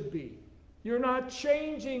should be. You're not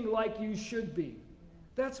changing like you should be.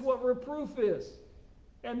 That's what reproof is.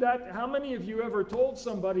 And that, how many of you ever told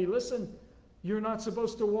somebody, listen, you're not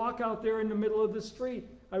supposed to walk out there in the middle of the street?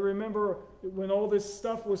 I remember when all this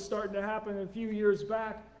stuff was starting to happen a few years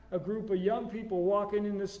back, a group of young people walking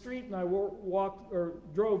in the street, and I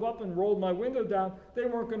drove up and rolled my window down. They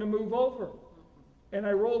weren't going to move over. And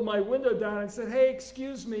I rolled my window down and said, hey,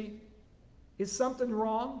 excuse me, is something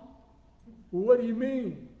wrong? Well, what do you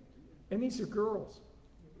mean? And these are girls.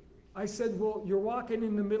 I said, well, you're walking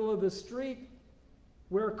in the middle of the street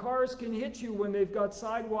where cars can hit you when they've got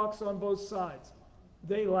sidewalks on both sides.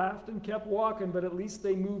 They laughed and kept walking, but at least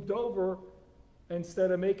they moved over.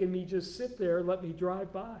 Instead of making me just sit there, let me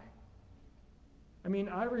drive by. I mean,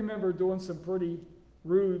 I remember doing some pretty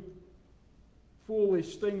rude,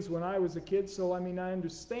 foolish things when I was a kid, so I mean, I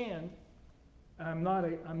understand. I'm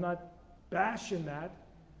not bashing that,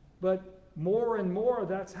 but more and more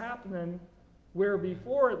that's happening where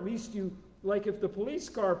before at least you, like if the police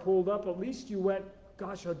car pulled up, at least you went,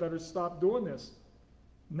 gosh, I better stop doing this.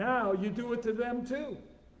 Now you do it to them too.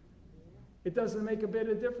 It doesn't make a bit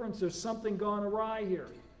of difference. There's something gone awry here.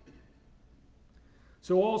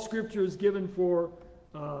 So all scripture is given for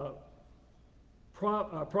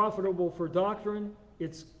profitable for doctrine.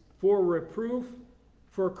 It's for reproof,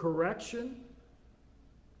 for correction,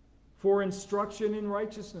 for instruction in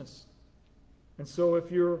righteousness. And so if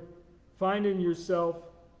you're finding yourself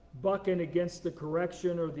bucking against the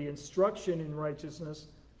correction or the instruction in righteousness,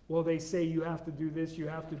 well, they say you have to do this, you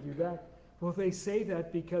have to do that. Well, they say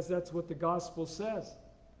that because that's what the gospel says,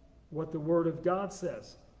 what the word of God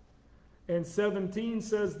says. And 17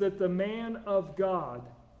 says that the man of God,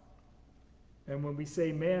 and when we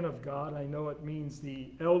say man of God, I know it means the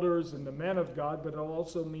elders and the men of God, but it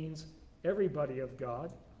also means everybody of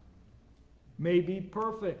God, may be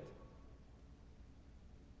perfect,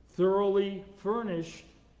 thoroughly furnished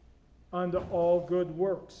unto all good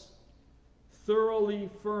works. Thoroughly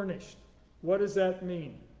furnished. What does that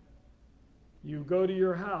mean? You go to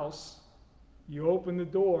your house, you open the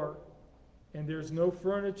door, and there's no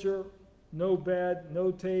furniture, no bed,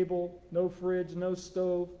 no table, no fridge, no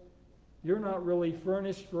stove. You're not really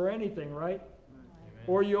furnished for anything, right? Amen.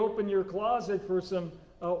 Or you open your closet for some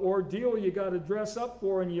ordeal you got to dress up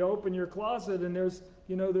for, and you open your closet and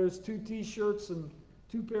there's 2 t-shirts and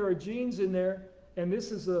 2 pair of jeans in there, and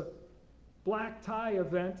this is a black tie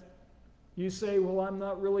event. You say, well, I'm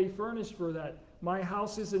not really furnished for that. My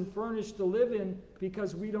house isn't furnished to live in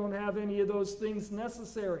because we don't have any of those things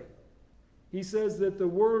necessary. He says that the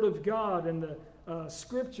Word of God and the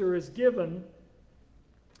Scripture is given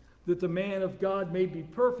that the man of God may be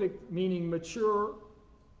perfect, meaning mature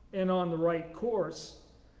and on the right course,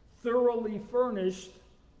 thoroughly furnished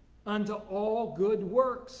unto all good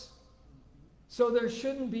works. So there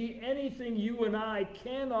shouldn't be anything you and I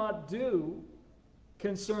cannot do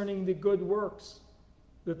concerning the good works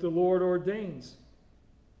that the Lord ordains.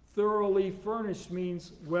 Thoroughly furnished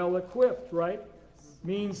means well equipped, right?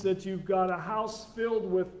 Means that you've got a house filled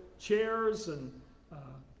with chairs and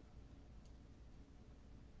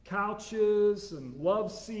couches and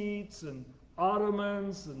love seats and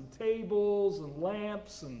ottomans and tables and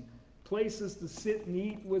lamps and places to sit and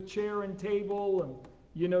eat with chair and table, and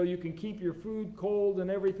you can keep your food cold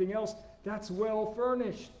and everything else. That's well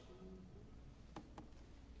furnished.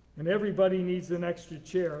 And everybody needs an extra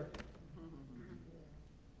chair,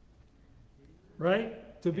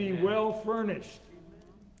 right? To be well furnished.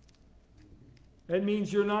 That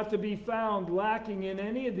means you're not to be found lacking in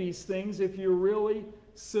any of these things if you're really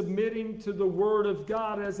submitting to the Word of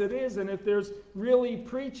God as it is. And if there's really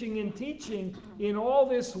preaching and teaching in all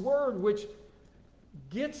this Word, which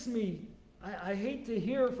gets me, I hate to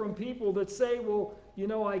hear from people that say, well,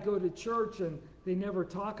 I go to church and they never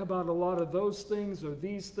talk about a lot of those things or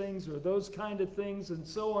these things or those kind of things and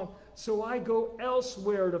so on. So I go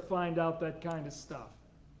elsewhere to find out that kind of stuff.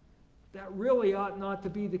 That really ought not to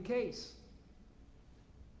be the case.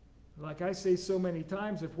 Like I say so many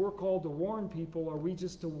times, if we're called to warn people, are we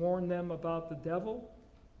just to warn them about the devil?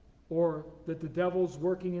 Or that the devil's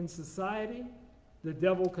working in society? The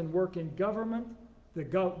devil can work in government. The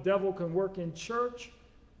devil can work in church.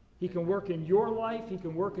 He can work in your life. He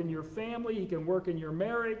can work in your family. He can work in your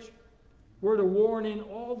marriage. We're to warn in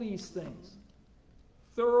all these things.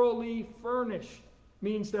 Thoroughly furnished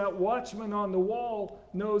means that watchman on the wall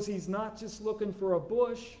knows he's not just looking for a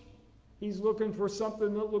bush. He's looking for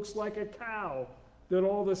something that looks like a cow, that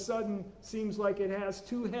all of a sudden seems like it has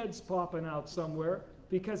two heads popping out somewhere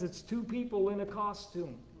because it's two people in a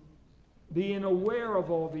costume. Being aware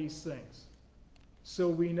of all these things, so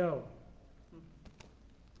we know.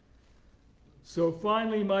 So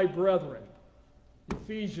finally, my brethren,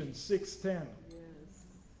 Ephesians 6:10.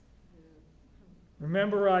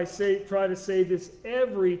 Remember, I try to say this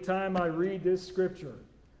every time I read this scripture.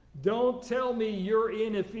 Don't tell me you're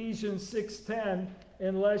in Ephesians 6:10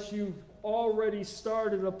 unless you've already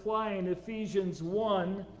started applying Ephesians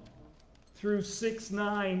 1 through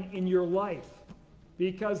 6:9 in your life.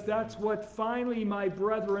 Because that's what finally, my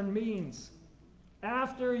brethren, means.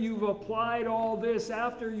 After you've applied all this,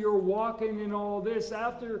 after you're walking in all this,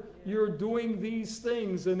 after you're doing these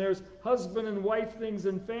things, and there's husband and wife things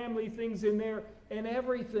and family things in there and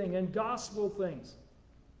everything and gospel things.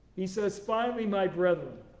 He says, finally, my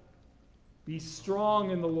brethren, be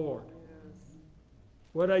strong in the Lord.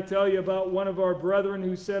 What I tell you about one of our brethren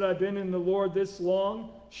who said, I've been in the Lord this long,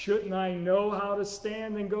 shouldn't I know how to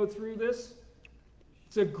stand and go through this?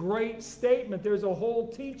 It's a great statement. There's a whole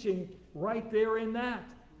teaching right there in that.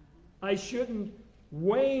 I shouldn't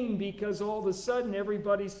wane because all of a sudden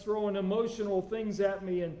everybody's throwing emotional things at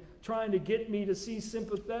me and trying to get me to see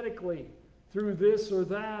sympathetically through this or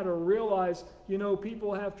that, or realize,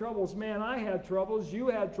 people have troubles. Man, I had troubles. You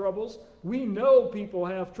had troubles. We know people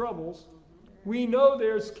have troubles. We know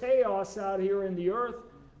there's chaos out here in the earth.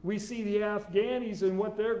 We see the Afghanis and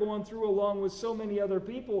what they're going through along with so many other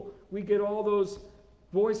people. We get all those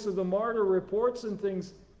Voice of the Martyr reports and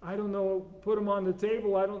things. I don't know, put them on the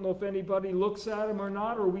table. I don't know if anybody looks at them or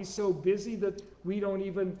not. Are we so busy that we don't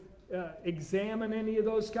even examine any of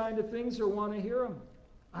those kind of things or want to hear them?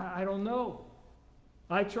 I don't know.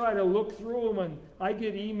 I try to look through them, and I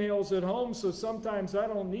get emails at home, so sometimes I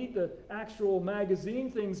don't need the actual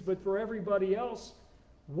magazine things, but for everybody else,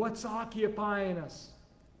 what's occupying us?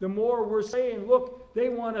 The more we're saying, look, they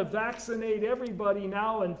want to vaccinate everybody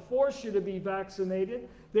now and force you to be vaccinated.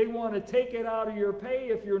 They want to take it out of your pay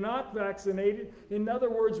if you're not vaccinated. In other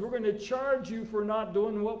words, we're going to charge you for not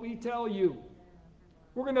doing what we tell you.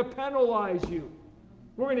 We're going to penalize you.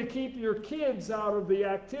 We're going to keep your kids out of the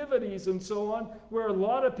activities and so on, where a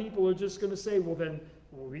lot of people are just going to say, well,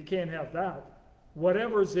 we can't have that.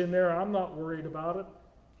 Whatever's in there, I'm not worried about it.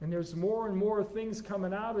 And there's more and more things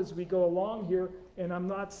coming out as we go along here. And I'm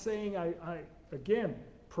not saying, again,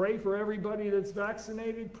 pray for everybody that's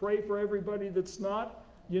vaccinated, pray for everybody that's not.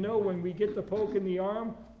 When we get the poke in the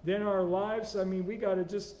arm, then our lives,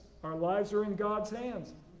 our lives are in God's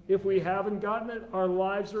hands. If we haven't gotten it, our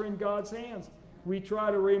lives are in God's hands. We try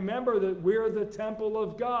to remember that we're the temple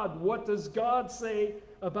of God. What does God say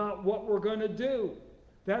about what we're going to do?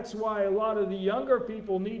 That's why a lot of the younger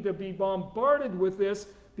people need to be bombarded with this,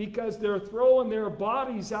 because they're throwing their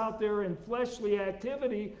bodies out there in fleshly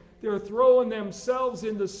activity. They're throwing themselves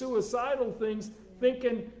into suicidal things,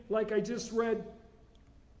 thinking, like I just read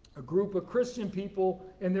a group of Christian people,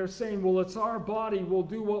 and they're saying, well, it's our body, we'll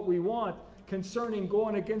do what we want concerning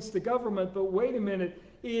going against the government. But wait a minute,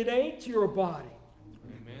 it ain't your body.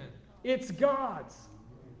 Amen. It's God's.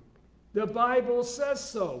 The Bible says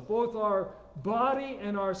so. Both our body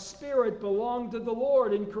and our spirit belong to the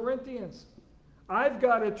Lord in Corinthians. I've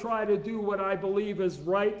got to try to do what I believe is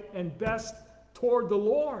right and best toward the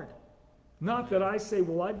Lord. Not that I say,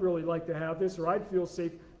 well, I'd really like to have this or I'd feel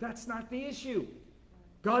safe. That's not the issue.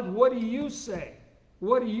 God, what do you say?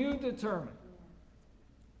 What do you determine?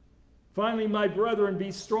 Finally, my brethren,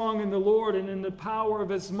 be strong in the Lord and in the power of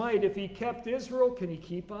his might. If he kept Israel, can he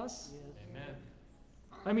keep us? Amen.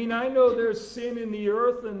 I mean, I know there's sin in the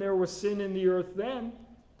earth, and there was sin in the earth then,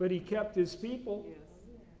 but he kept his people.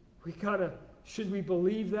 Should we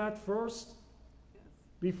believe that first?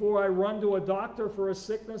 Before I run to a doctor for a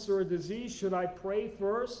sickness or a disease, should I pray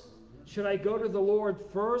first? Should I go to the Lord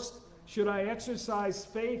first? Should I exercise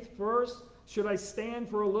faith first? Should I stand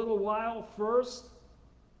for a little while first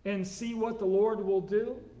and see what the Lord will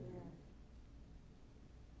do?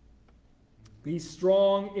 Be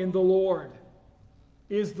strong in the Lord.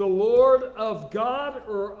 Is the Lord of God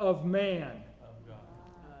or of man? Of God.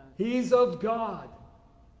 He's of God.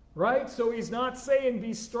 Right? So he's not saying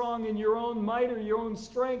be strong in your own might or your own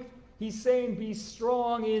strength. He's saying be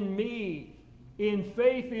strong in me, in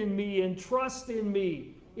faith in me, in trust in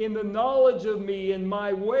me, in the knowledge of me, in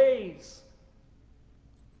my ways,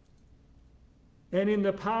 and in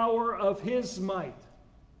the power of his might.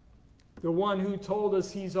 The one who told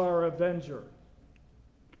us he's our avenger.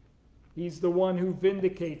 He's the one who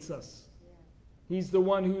vindicates us. He's the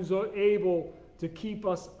one who's able to keep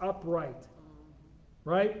us upright.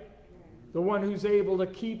 Right? The one who's able to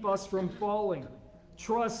keep us from falling.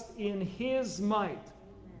 Trust in his might.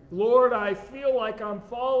 Lord, I feel like I'm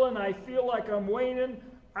falling. I feel like I'm waning.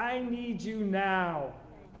 I need you now.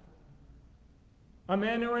 I'm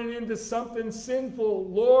entering into something sinful.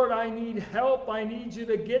 Lord, I need help. I need you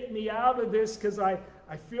to get me out of this because I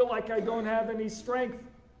feel like I don't have any strength.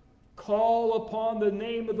 Call upon the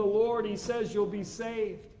name of the Lord. He says you'll be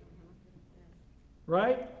saved.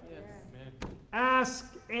 Right? Yes. Amen. Ask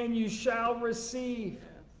and you shall receive.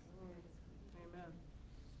 Amen.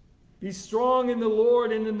 Be strong in the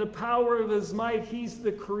Lord and in the power of his might. He's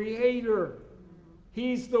the creator.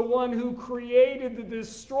 He's the one who created the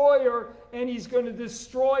destroyer, and he's going to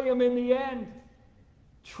destroy him in the end.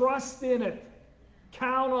 Trust in it.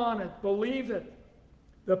 Count on it. Believe it.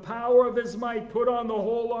 The power of his might. Put on the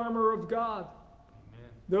whole armor of God. Amen.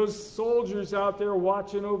 Those soldiers out there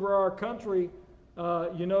watching over our country,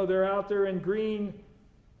 they're out there in green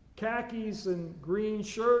khakis and green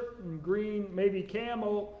shirt and green maybe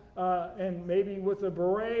camo, and maybe with a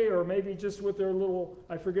beret or maybe just with their little,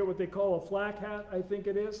 I forget what they call a flak hat, I think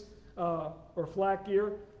it is, or flak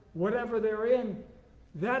gear. Whatever they're in,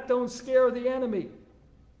 that don't scare the enemy.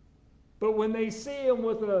 But when they see him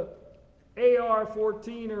with a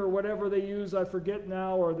AR-14 or whatever they use, I forget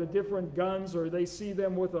now, or the different guns, or they see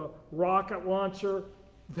them with a rocket launcher,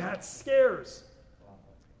 that scares.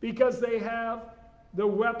 Because they have the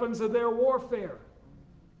weapons of their warfare.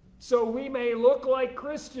 So we may look like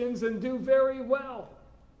Christians and do very well.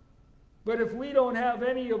 But if we don't have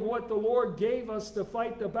any of what the Lord gave us to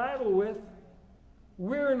fight the battle with,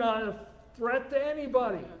 we're not a threat to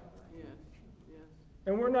anybody. Yeah. Yes.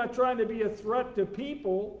 And we're not trying to be a threat to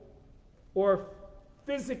people or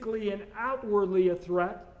physically and outwardly a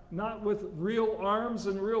threat, not with real arms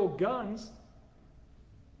and real guns,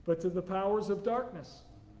 but to the powers of darkness.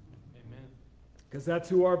 Amen. Because that's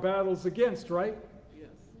who our battle's against, right? Yes.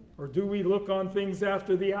 Or do we look on things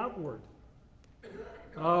after the outward?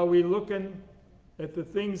 Are we looking at the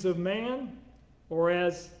things of man, or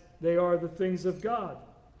as they are the things of God?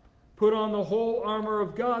 Put on the whole armor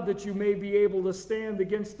of God that you may be able to stand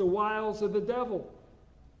against the wiles of the devil.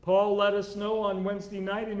 Paul let us know on Wednesday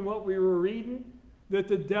night in what we were reading that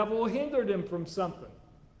the devil hindered him from something.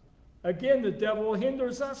 Again, the devil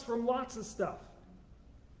hinders us from lots of stuff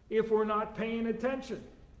if we're not paying attention.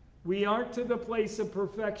 We aren't to the place of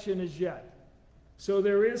perfection as yet. So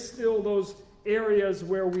there is still those areas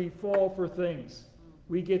where we fall for things.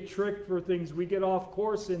 We get tricked for things. We get off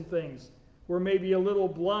course in things. We're maybe a little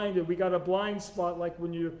blinded. We got a blind spot like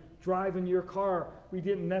when you're driving your car. We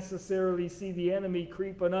didn't necessarily see the enemy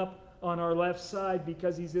creeping up on our left side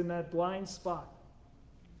because he's in that blind spot.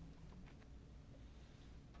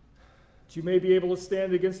 But you may be able to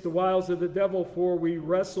stand against the wiles of the devil, for we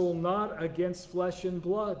wrestle not against flesh and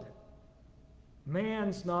blood.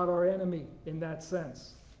 Man's not our enemy in that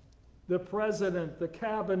sense. The president, the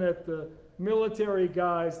cabinet, the military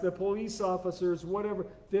guys, the police officers, whatever,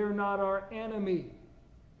 they're not our enemy.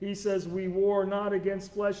 He says we war not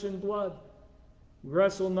against flesh and blood. We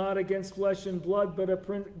wrestle not against flesh and blood, but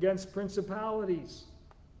against principalities.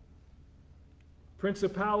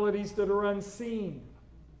 Principalities that are unseen,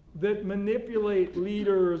 that manipulate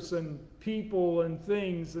leaders and people and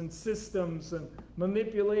things and systems, and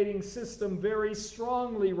manipulating system very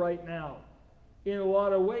strongly right now in a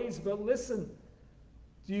lot of ways. But listen,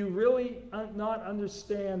 do you really not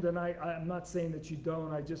understand, and I'm not saying that you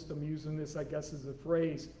don't, I just am using this, I guess, as a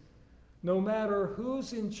phrase. No matter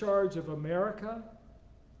who's in charge of America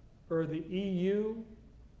or the EU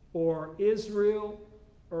or Israel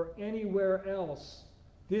or anywhere else,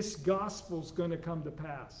 this gospel's going to come to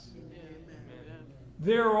pass. Amen.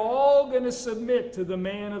 They're all going to submit to the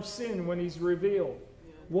man of sin when he's revealed.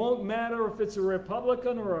 Won't matter if it's a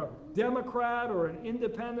Republican or a Democrat or an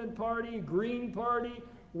independent party, Green Party,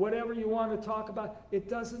 whatever you want to talk about. It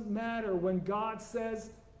doesn't matter. When God says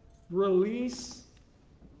release,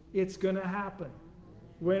 it's going to happen.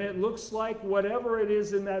 When it looks like whatever it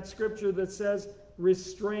is in that scripture that says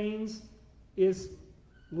restrains is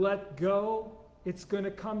let go, it's going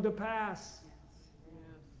to come to pass.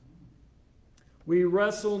 We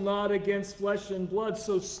wrestle not against flesh and blood,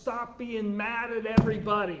 so stop being mad at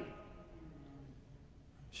everybody.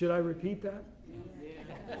 Should I repeat that?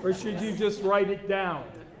 Or should you just write it down?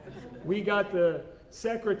 We got the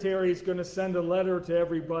secretary's going to send a letter to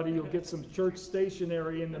everybody. You'll get some church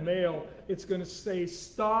stationery in the mail. It's going to say,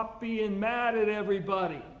 stop being mad at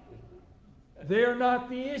everybody. They're not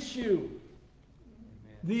the issue.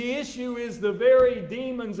 The issue is the very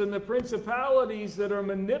demons and the principalities that are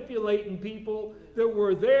manipulating people that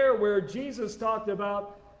were there where Jesus talked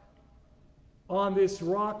about, on this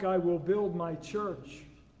rock I will build my church,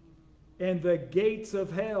 and the gates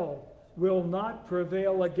of hell will not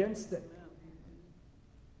prevail against it.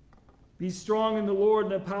 Be strong in the Lord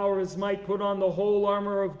and the power of his might. Put on the whole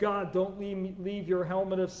armor of God. Don't leave your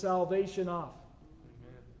helmet of salvation off.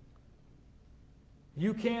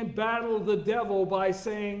 You can't battle the devil by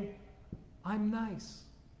saying, I'm nice.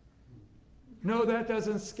 No, that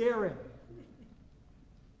doesn't scare him.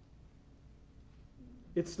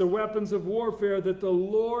 It's the weapons of warfare that the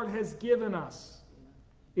Lord has given us.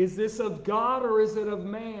 Is this of God or is it of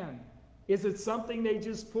man? Is it something they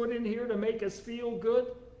just put in here to make us feel good?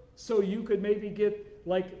 So you could maybe get,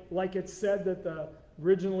 like it said that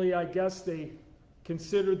originally, I guess, they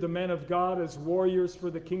considered the men of God as warriors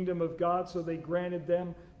for the kingdom of God, so they granted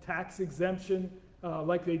them tax exemption,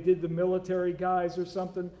 like they did the military guys or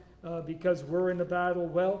something, because we're in the battle.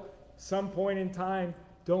 Well, some point in time,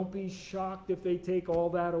 don't be shocked if they take all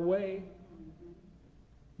that away.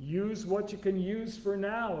 Use what you can use for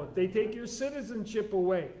now. If they take your citizenship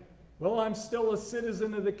away, well, I'm still a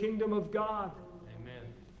citizen of the kingdom of God. Amen.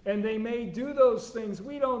 And they may do those things.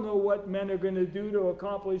 We don't know what men are going to do to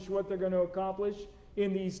accomplish what they're going to accomplish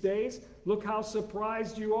in these days. Look how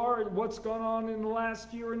surprised you are at what's gone on in the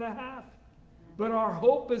last year and a half. But our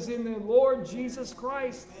hope is in the Lord Jesus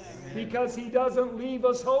Christ, because he doesn't leave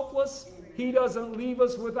us hopeless. He doesn't leave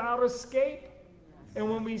us without escape. And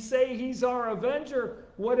when we say he's our avenger,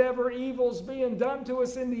 whatever evil's being done to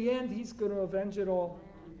us in the end, he's going to avenge it all.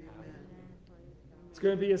 It's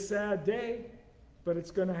going to be a sad day, but it's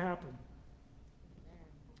going to happen.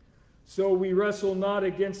 So we wrestle not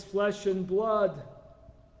against flesh and blood,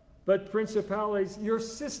 but principalities. Your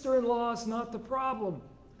sister-in-law is not the problem.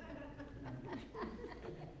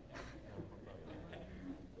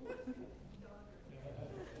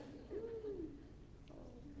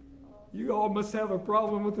 You all must have a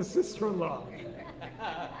problem with the sister-in-law.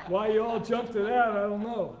 Why you all jumped to that, I don't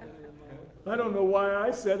know. I don't know why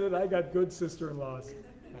I said it. I got good sister-in-laws.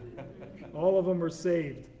 All of them are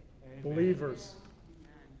saved. Amen. Believers.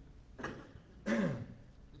 I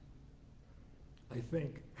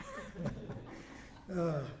think.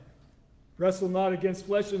 Wrestle not against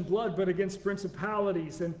flesh and blood, but against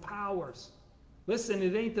principalities and powers. Listen,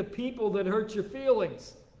 it ain't the people that hurt your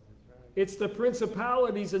feelings. It's the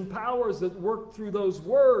principalities and powers that work through those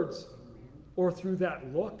words or through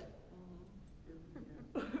that look.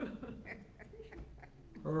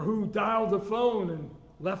 Or who dialed the phone and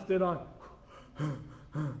left it on.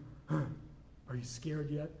 Are you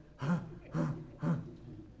scared yet?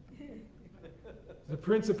 The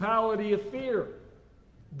principality of fear,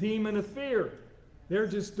 demon of fear. They're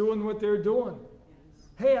just doing what they're doing.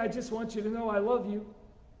 Hey, I just want you to know I love you,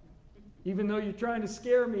 even though you're trying to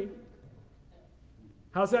scare me.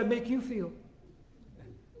 How's that make you feel?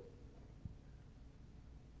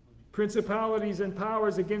 Principalities and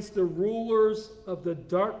powers against the rulers of the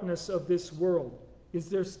darkness of this world. Is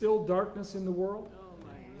there still darkness in the world?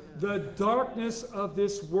 The darkness of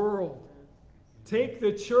this world. Take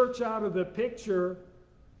the church out of the picture,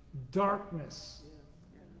 darkness.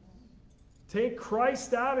 Take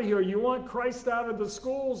Christ out of here. You want Christ out of the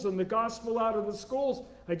schools and the gospel out of the schools.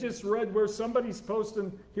 I just read where somebody's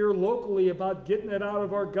posting here locally about getting it out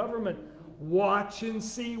of our government. Watch and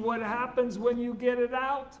see what happens when you get it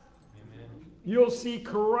out. Amen. You'll see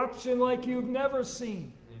corruption like you've never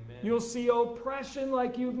seen. Amen. You'll see oppression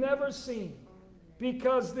like you've never seen.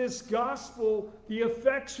 Because this gospel, the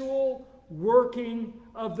effectual working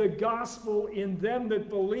of the gospel in them that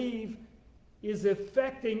believe, is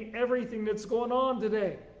affecting everything that's going on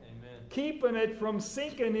today. Amen. Keeping it from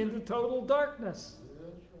sinking into total darkness.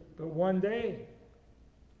 But one day,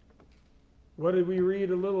 what did we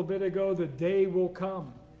read a little bit ago? The day will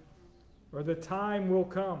come, or the time will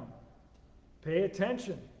come. Pay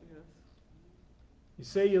attention. You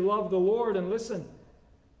say you love the Lord, and listen.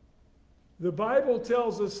 The Bible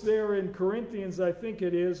tells us there in Corinthians, I think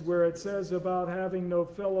it is, where it says about having no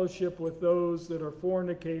fellowship with those that are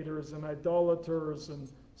fornicators and idolaters and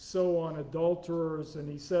so on, adulterers. And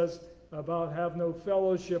he says about have no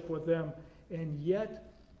fellowship with them. And yet,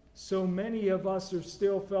 so many of us are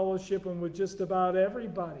still fellowshipping with just about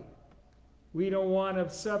everybody. We don't want to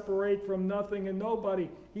separate from nothing and nobody.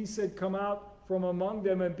 He said, come out from among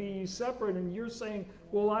them and be ye separate. And you're saying,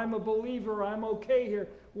 well, I'm a believer, I'm okay here.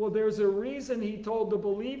 Well, there's a reason he told the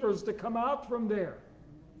believers to come out from there.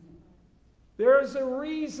 There's a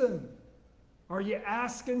reason. Are you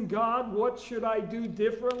asking God, what should I do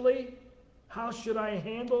differently? How should I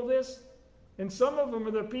handle this? And some of them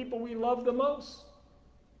are the people we love the most.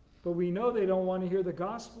 But we know they don't want to hear the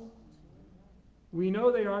gospel. We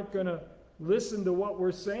know they aren't going to listen to what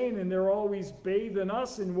we're saying, and they're always bathing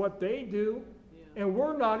us in what they do. Yeah. And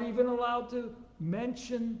we're not even allowed to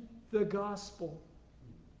mention the gospel.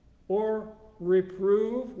 Or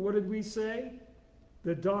reprove, what did we say?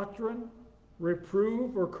 The doctrine,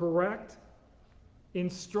 reprove or correct,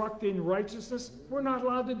 instruct in righteousness. We're not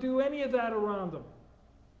allowed to do any of that around them.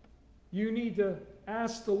 You need to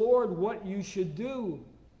ask the Lord what you should do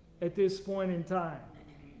at this point in time,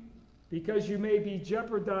 because you may be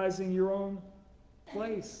jeopardizing your own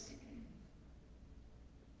place.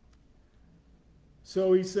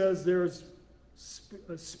 So he says there's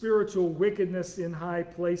spiritual wickedness in high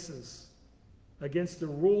places, against the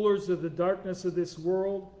rulers of the darkness of this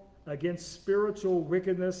world, against spiritual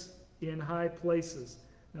wickedness in high places.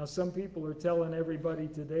 Now, some people are telling everybody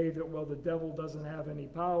today that, well, the devil doesn't have any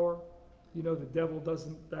power. You know, the devil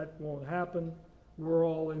doesn't, that won't happen. We're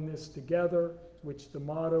all in this together, which the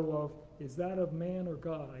motto of, is that of man or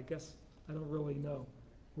God? I guess, I don't really know.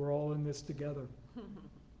 We're all in this together.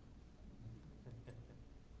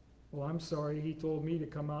 Well, I'm sorry, he told me to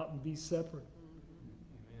come out and be separate.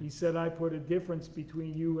 He said, I put a difference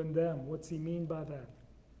between you and them. What's he mean by that?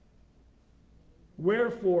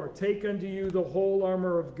 Wherefore, take unto you the whole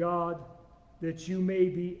armor of God, that you may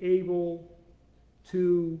be able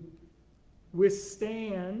to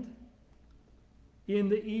withstand in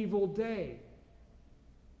the evil day.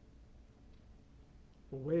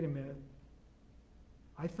 Well, wait a minute.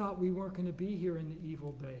 I thought we weren't going to be here in the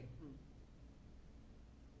evil day.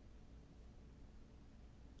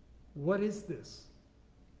 What is this?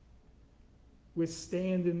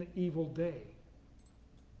 Withstand in the evil day.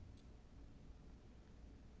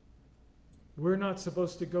 We're not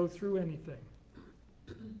supposed to go through anything.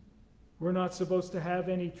 We're not supposed to have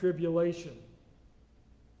any tribulation.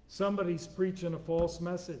 Somebody's preaching a false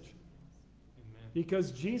message. Amen.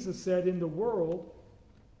 Because Jesus said, in the world,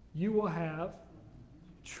 you will have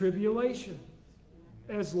tribulation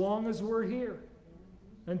as long as we're here,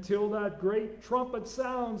 until that great trumpet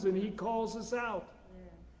sounds and he calls us out.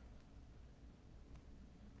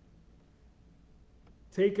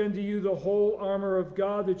 Take unto you the whole armor of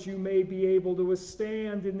God, that you may be able to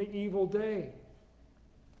withstand in the evil day.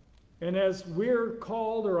 And as we're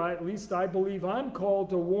called, or at least I believe I'm called,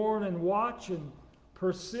 to warn and watch and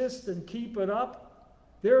persist and keep it up,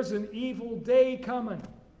 there's an evil day coming.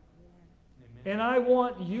 Amen. And I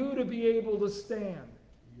want you to be able to stand.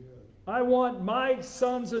 I want my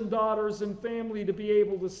sons and daughters and family to be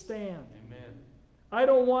able to stand. Amen. I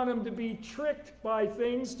don't want them to be tricked by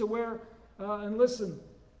things to where, and listen,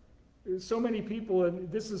 so many people,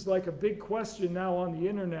 and this is like a big question now on the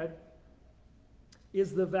internet,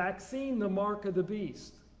 is the vaccine the mark of the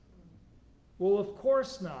beast? Well, of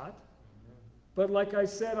course not. But like I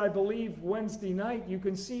said, I believe Wednesday night, you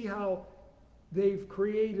can see how they've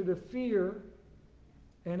created a fear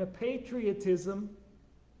and a patriotism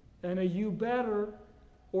and a you better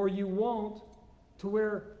or you won't, to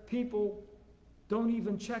where people don't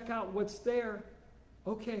even check out what's there.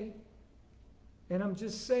 Okay. And I'm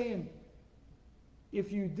just saying,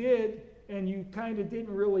 if you did and you kind of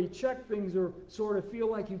didn't really check things or sort of feel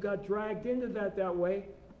like you got dragged into that way,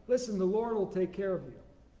 listen, the Lord will take care of you.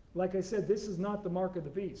 Like I said, this is not the mark of the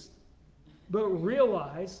beast. But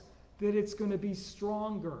realize that it's going to be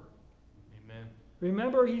stronger. Amen.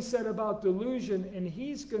 Remember, he said about delusion, and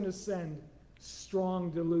he's going to send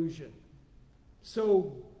strong delusion.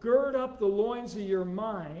 So gird up the loins of your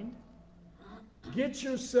mind. Get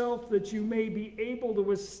yourself that you may be able to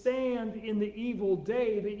withstand in the evil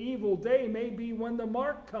day. The evil day may be when the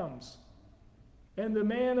mark comes. And the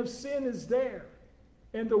man of sin is there.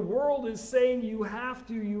 And the world is saying you have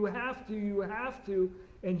to, you have to, you have to.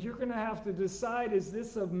 And you're going to have to decide, is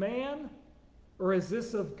this of man or is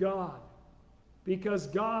this of God? Because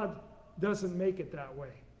God doesn't make it that way.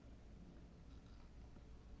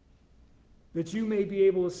 That you may be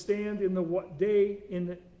able to stand in the day,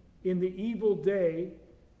 in the evil day,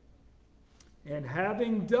 and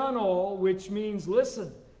having done all, which means,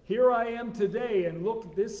 listen, here I am today, and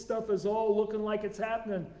look, this stuff is all looking like it's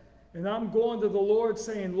happening. And I'm going to the Lord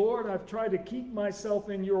saying, Lord, I've tried to keep myself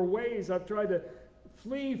in your ways. I've tried to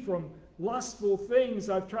flee from lustful things.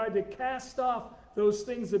 I've tried to cast off those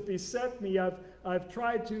things that beset me. I've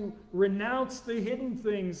tried to renounce the hidden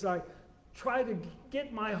things. I try to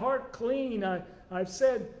get my heart clean. I've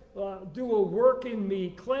said, do a work in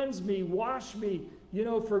me, cleanse me, wash me,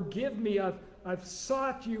 forgive me. I've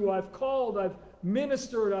sought you, I've called, I've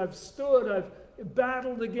ministered, I've stood, I've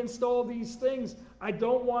battled against all these things. I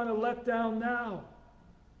don't want to let down now.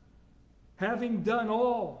 Having done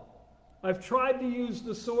all, I've tried to use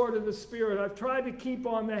the sword of the Spirit. I've tried to keep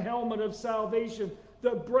on the helmet of salvation,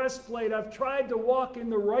 the breastplate. I've tried to walk in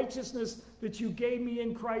the righteousness that you gave me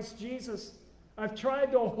in Christ Jesus. I've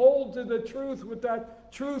tried to hold to the truth with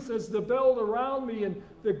that truth as the belt around me, and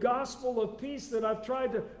the gospel of peace, that I've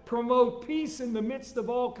tried to promote peace in the midst of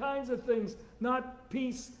all kinds of things. Not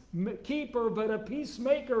peacekeeper, but a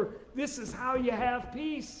peacemaker. This is how you have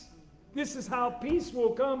peace. This is how peace will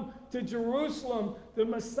come to Jerusalem. The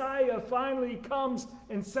Messiah finally comes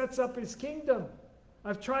and sets up his kingdom.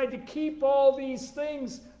 I've tried to keep all these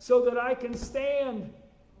things so that I can stand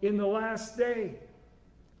in the last day.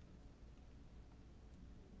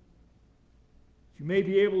 You may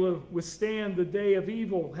be able to withstand the day of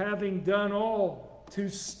evil, having done all to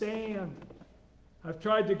stand. I've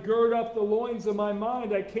tried to gird up the loins of my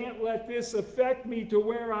mind. I can't let this affect me to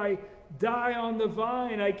where I die on the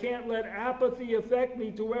vine. I can't let apathy affect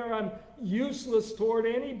me to where I'm useless toward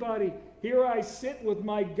anybody. Here I sit with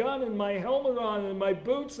my gun and my helmet on and my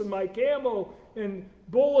boots and my camo and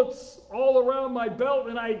bullets all around my belt,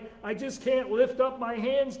 and I just can't lift up my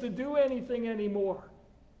hands to do anything anymore.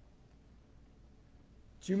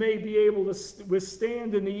 But you may be able to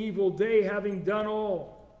withstand in the evil day, having done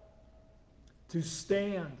all to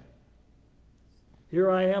stand.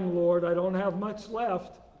 Here I am, Lord. I don't have much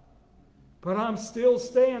left, but I'm still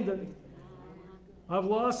standing. I've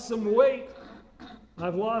lost some weight.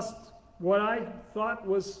 I've lost what I thought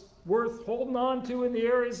was worth holding on to in the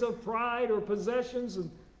areas of pride or possessions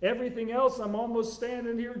and everything else. I'm almost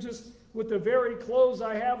standing here just with the very clothes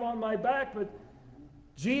I have on my back, but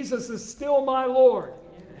Jesus is still my Lord.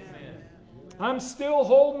 Amen. I'm still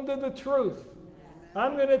holding to the truth.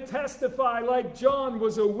 I'm going to testify like John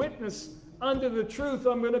was a witness unto the truth.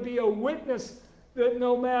 I'm going to be a witness that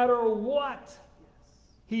no matter what,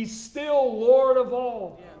 he's still Lord of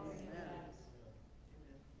all.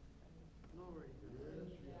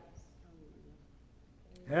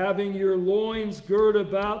 Having your loins girt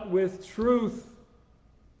about with truth.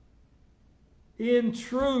 In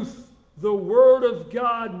truth, the word of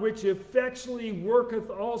God, which effectually worketh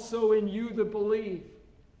also in you that believe.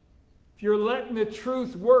 If you're letting the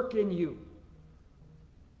truth work in you,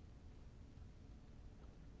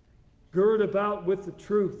 gird about with the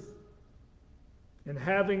truth, and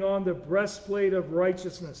having on the breastplate of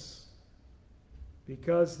righteousness,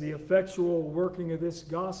 because the effectual working of this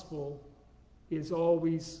gospel is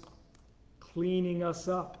always cleaning us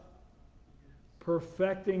up,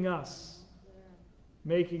 perfecting us,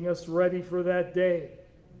 making us ready for that day.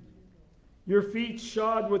 Your feet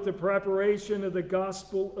shod with the preparation of the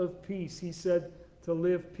gospel of peace. He said to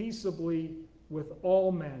live peaceably with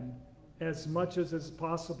all men as much as is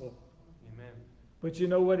possible. Amen. But you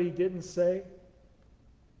know what he didn't say?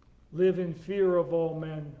 Live in fear of all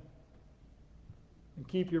men and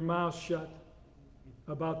keep your mouth shut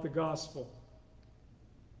about the gospel.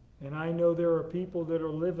 And I know there are people that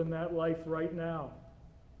are living that life right now.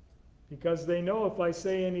 Because they know if I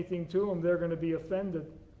say anything to them, they're going to be offended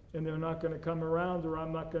and they're not going to come around, or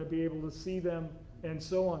I'm not going to be able to see them, and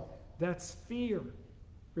so on. That's fear.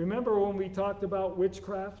 Remember when we talked about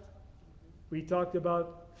witchcraft? We talked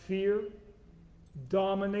about fear,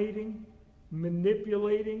 dominating,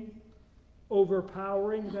 manipulating,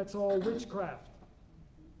 overpowering. That's all witchcraft.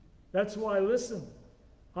 That's why, listen,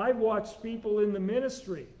 I've watched people in the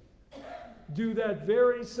ministry do that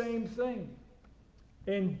very same thing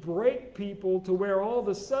and break people to where all of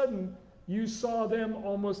a sudden you saw them,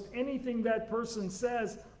 almost anything that person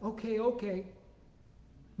says, okay.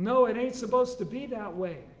 No, it ain't supposed to be that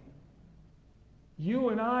way. You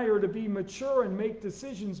and I are to be mature and make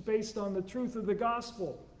decisions based on the truth of the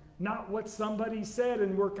gospel, not what somebody said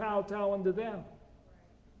and we're kowtowing to them.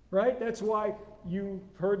 Right? That's why you've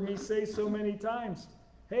heard me say so many times,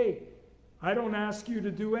 hey, I don't ask you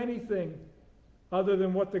to do anything other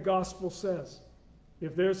than what the gospel says.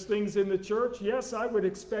 If there's things in the church, yes, I would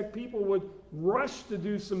expect people would rush to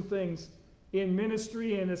do some things in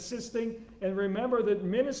ministry and assisting. And remember that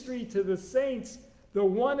ministry to the saints, the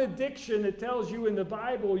one addiction it tells you in the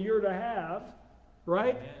Bible you're to have,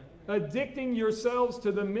 right? Amen. Addicting yourselves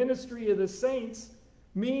to the ministry of the saints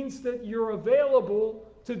means that you're available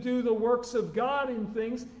to do the works of God in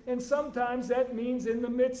things, and sometimes that means in the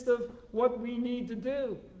midst of what we need to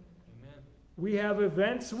do. Amen. We have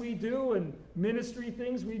events we do and ministry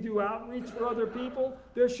things we do, outreach for other people.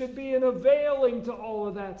 There should be an availing to all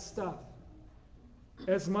of that stuff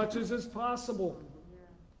as much as is possible,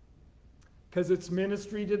 because it's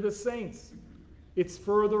ministry to the saints. It's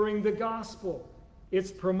furthering the gospel.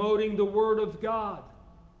 It's promoting the word of God.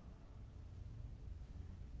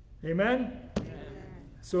 Amen?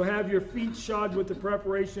 So have your feet shod with the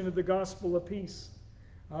preparation of the gospel of peace.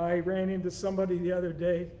 I ran into somebody the other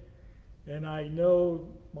day, and I know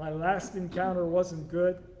my last encounter wasn't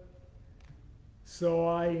good, so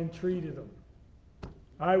I entreated him.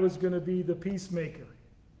 I was going to be the peacemaker.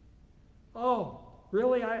 Oh,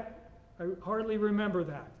 really? I hardly remember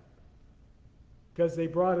that, because they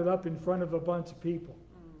brought it up in front of a bunch of people.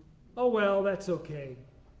 Oh, well, that's okay.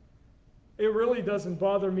 It really doesn't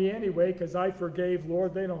bother me anyway, because I forgave,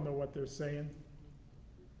 Lord. They don't know what they're saying.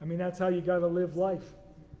 I mean, that's how you got to live life.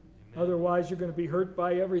 Amen. Otherwise, you're going to be hurt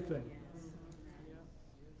by everything.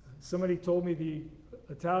 Somebody told me the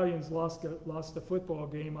Italians lost a football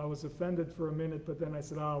game. I was offended for a minute, but then I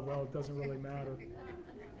said, oh, well, it doesn't really matter.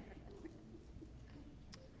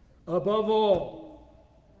 Above all,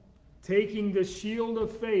 taking the shield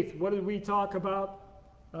of faith. What did we talk about?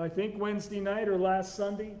 I think Wednesday night or last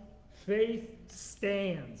Sunday. Faith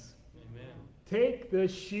stands. Amen. Take the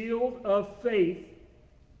shield of faith,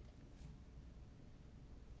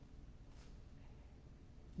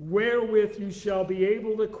 wherewith you shall be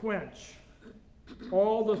able to quench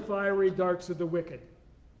all the fiery darts of the wicked.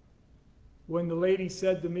 When the lady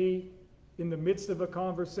said to me in the midst of a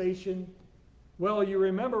conversation, well, you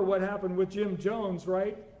remember what happened with Jim Jones,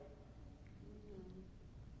 right?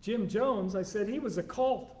 Jim Jones, I said, he was a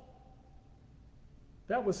cult.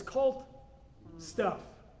 That was cult stuff.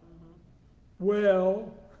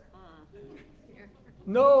 Well,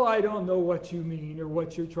 no, I don't know what you mean or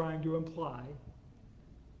what you're trying to imply.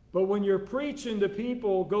 But when you're preaching to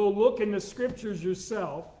people, go look in the scriptures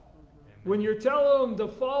yourself. When you're telling them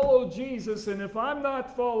to follow Jesus, and if I'm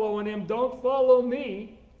not following him, don't follow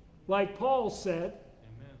me, like Paul said.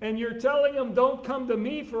 Amen. And you're telling them, don't come to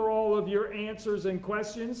me for all of your answers and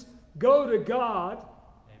questions. Go to God.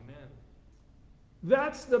 Amen.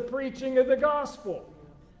 That's the preaching of the gospel.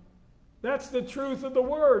 That's the truth of the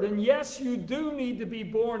word. And yes, you do need to be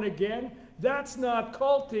born again. That's not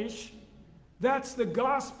cultish. That's the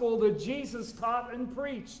gospel that Jesus taught and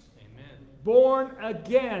preached. Amen. Born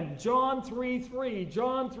again. John 3:3,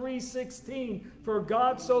 John 3:16. For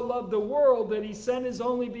God so loved the world that he sent his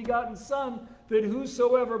only begotten Son, that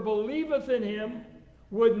whosoever believeth in him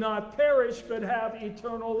would not perish but have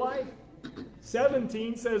eternal life.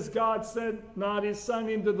 17 says God sent not his Son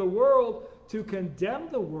into the world to condemn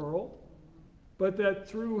the world, but that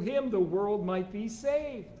through him the world might be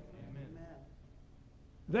saved.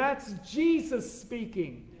 That's Jesus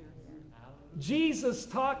speaking. Jesus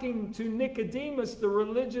talking to Nicodemus, the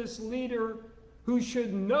religious leader who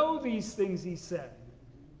should know these things, he said.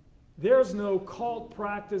 There's no cult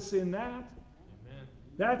practice in that. Amen.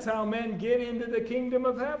 That's how men get into the kingdom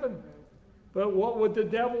of heaven. But what would the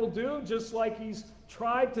devil do? Just like he's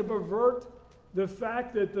tried to pervert the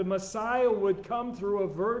fact that the Messiah would come through a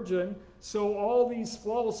virgin, so all these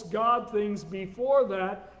false God things before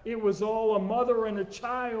that, it was all a mother and a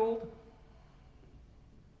child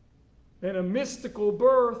and a mystical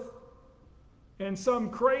birth, and some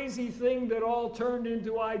crazy thing that all turned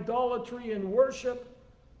into idolatry and worship,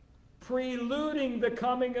 preluding the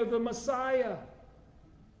coming of the Messiah.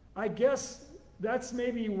 I guess that's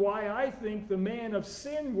maybe why I think the man of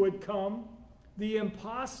sin would come, the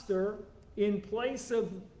impostor, in place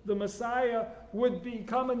of the Messiah, would be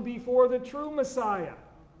coming before the true Messiah.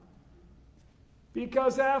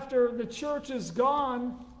 Because after the church is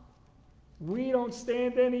gone, we don't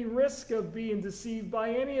stand any risk of being deceived by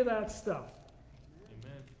any of that stuff.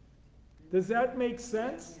 Amen. Does that make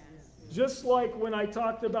sense? Just like when I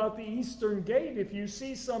talked about the Eastern Gate, if you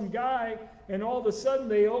see some guy and all of a sudden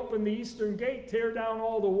they open the Eastern Gate, tear down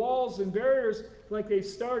all the walls and barriers like they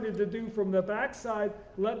started to do from the backside,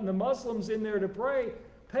 letting the Muslims in there to pray,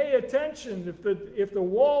 pay attention. If the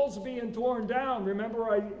wall's being torn down, remember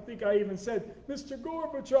I think I even said, Mr.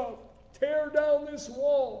 Gorbachev, tear down this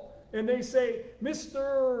wall. And they say,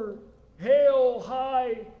 Mr. Hail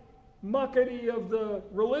High Muckety of the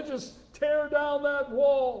religious, tear down that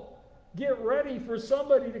wall. Get ready for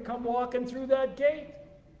somebody to come walking through that gate.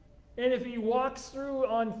 And if he walks through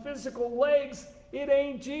on physical legs, it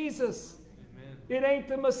ain't Jesus. Amen. It ain't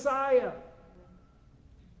the Messiah.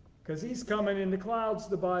 Because he's coming in the clouds,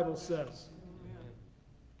 the Bible says.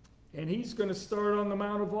 And he's going to start on the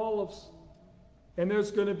Mount of Olives. And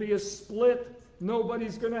there's going to be a split.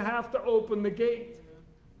 Nobody's going to have to open the gate.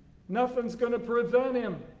 Nothing's going to prevent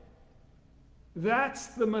him. That's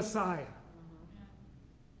the Messiah.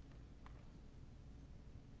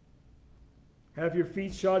 Have your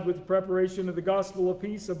feet shod with the preparation of the gospel of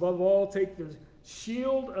peace. Above all, take the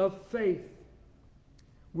shield of faith,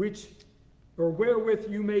 wherewith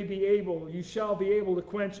you shall be able to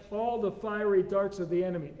quench all the fiery darts of the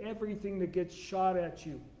enemy. Everything that gets shot at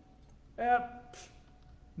you.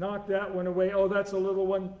 Knock that one away. Oh, that's a little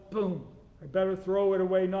one. Boom. I better throw it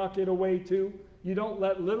away, knock it away too. You don't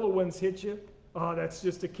let little ones hit you. Oh, that's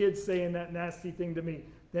just a kid saying that nasty thing to me.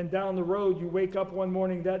 Then down the road, you wake up one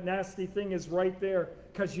morning, that nasty thing is right there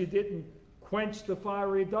because you didn't quench the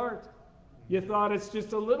fiery dart. You thought it's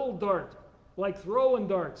just a little dart, like throwing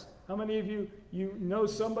darts. How many of you know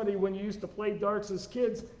somebody when you used to play darts as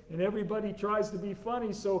kids and everybody tries to be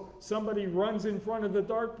funny, so somebody runs in front of the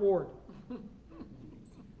dartboard.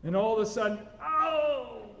 And all of a sudden,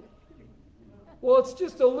 oh! Well, it's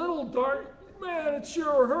just a little dart. Man, it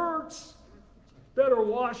sure hurts. Better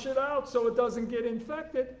wash it out so it doesn't get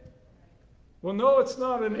infected. Well, no, it's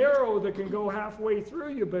not an arrow that can go halfway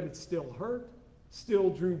through you, but it still hurt, still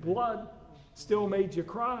drew blood, still made you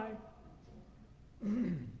cry.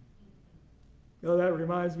 Oh, that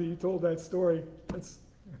reminds me, you told that story. That's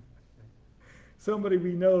somebody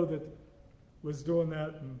we know that was doing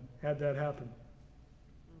that and had that happen.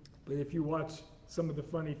 But if you watch some of the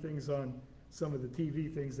funny things on some of the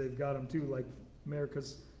TV things, they've got them too, like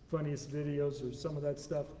America's Funniest Videos or some of that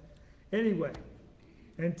stuff. Anyway,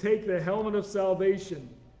 and take the helmet of salvation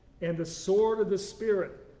and the sword of the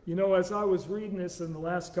Spirit. You know, as I was reading this in the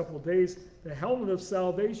last couple of days, the helmet of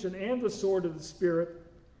salvation and the sword of the Spirit,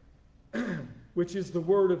 which is the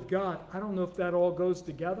Word of God. I don't know if that all goes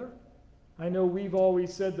together. I know we've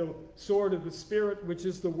always said the sword of the Spirit, which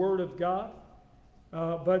is the Word of God.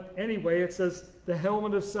 But anyway, it says the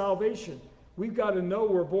helmet of salvation. We've got to know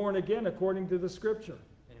we're born again according to the Scripture.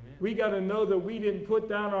 Amen. We got to know that we didn't put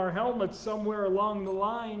down our helmets somewhere along the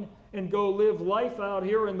line and go live life out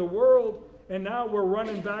here in the world, and now we're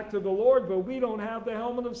running back to the Lord, but we don't have the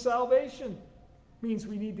helmet of salvation. Means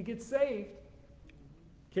we need to get saved.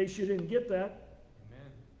 In case you didn't get that.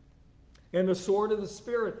 Amen. And the sword of the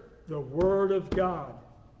Spirit, the Word of God,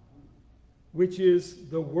 which is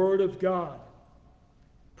the Word of God.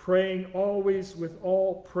 Praying always with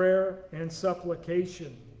all prayer and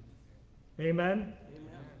supplication. Amen?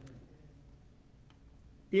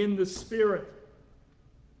 In the Spirit.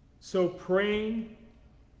 So praying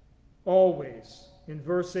always, in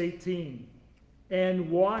verse 18, and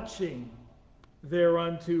watching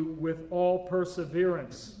thereunto with all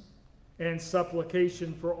perseverance and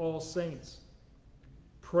supplication for all saints.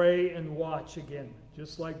 Pray and watch again.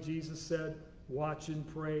 Just like Jesus said, watch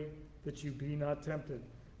and pray that you be not tempted.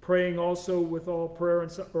 Praying also with all prayer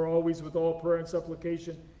or always with all prayer and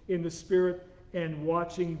supplication in the Spirit, and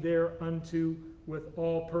watching thereunto with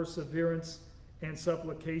all perseverance and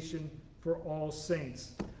supplication for all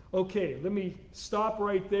saints. Okay, let me stop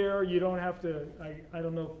right there. You don't have to, I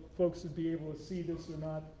don't know if folks would be able to see this or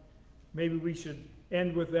not. Maybe we should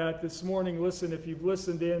end with that. This morning, listen, if you've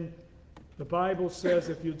listened in, the Bible says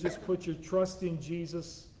if you just put your trust in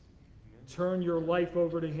Jesus, turn your life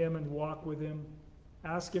over to Him and walk with Him,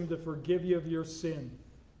 ask Him to forgive you of your sin,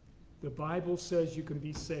 the Bible says you can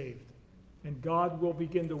be saved. And God will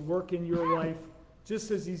begin to work in your life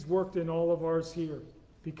just as he's worked in all of ours here.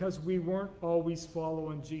 Because we weren't always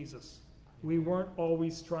following Jesus. We weren't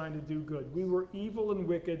always trying to do good. We were evil and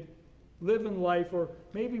wicked, living life, or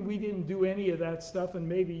maybe we didn't do any of that stuff, and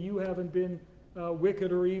maybe you haven't been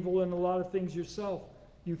wicked or evil in a lot of things yourself.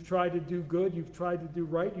 You've tried to do good. You've tried to do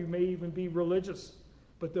right. You may even be religious.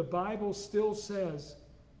 But the Bible still says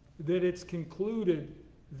that it's concluded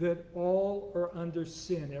that all are under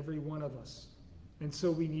sin, every one of us. And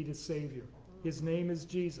so we need a Savior. His name is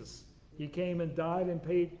Jesus. He came and died and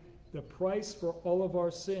paid the price for all of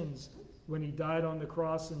our sins when he died on the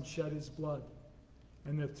cross and shed his blood.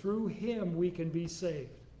 And that through him we can be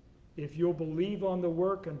saved. If you'll believe on the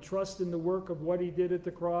work and trust in the work of what he did at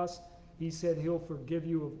the cross, he said he'll forgive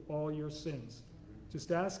you of all your sins.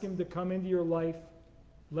 Just ask him to come into your life.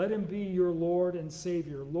 Let him be your Lord and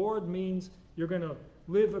Savior. Lord means you're going to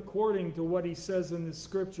live according to what he says in the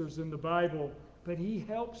scriptures in the Bible, but he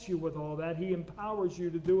helps you with all that. He empowers you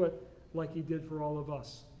to do it like he did for all of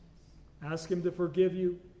us. Ask him to forgive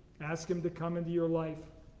you. Ask him to come into your life.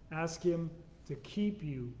 Ask him to keep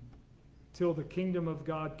you till the kingdom of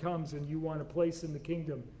God comes and you want a place in the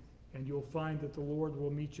kingdom, and you'll find that the Lord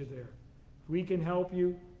will meet you there. If we can help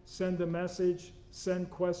you, send a message, send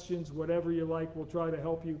questions, whatever you like. We'll try to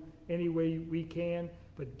help you any way we can.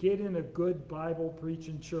 But get in a good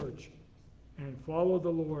Bible-preaching church and follow the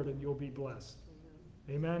Lord, and you'll be blessed.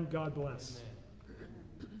 Amen. God bless. Amen.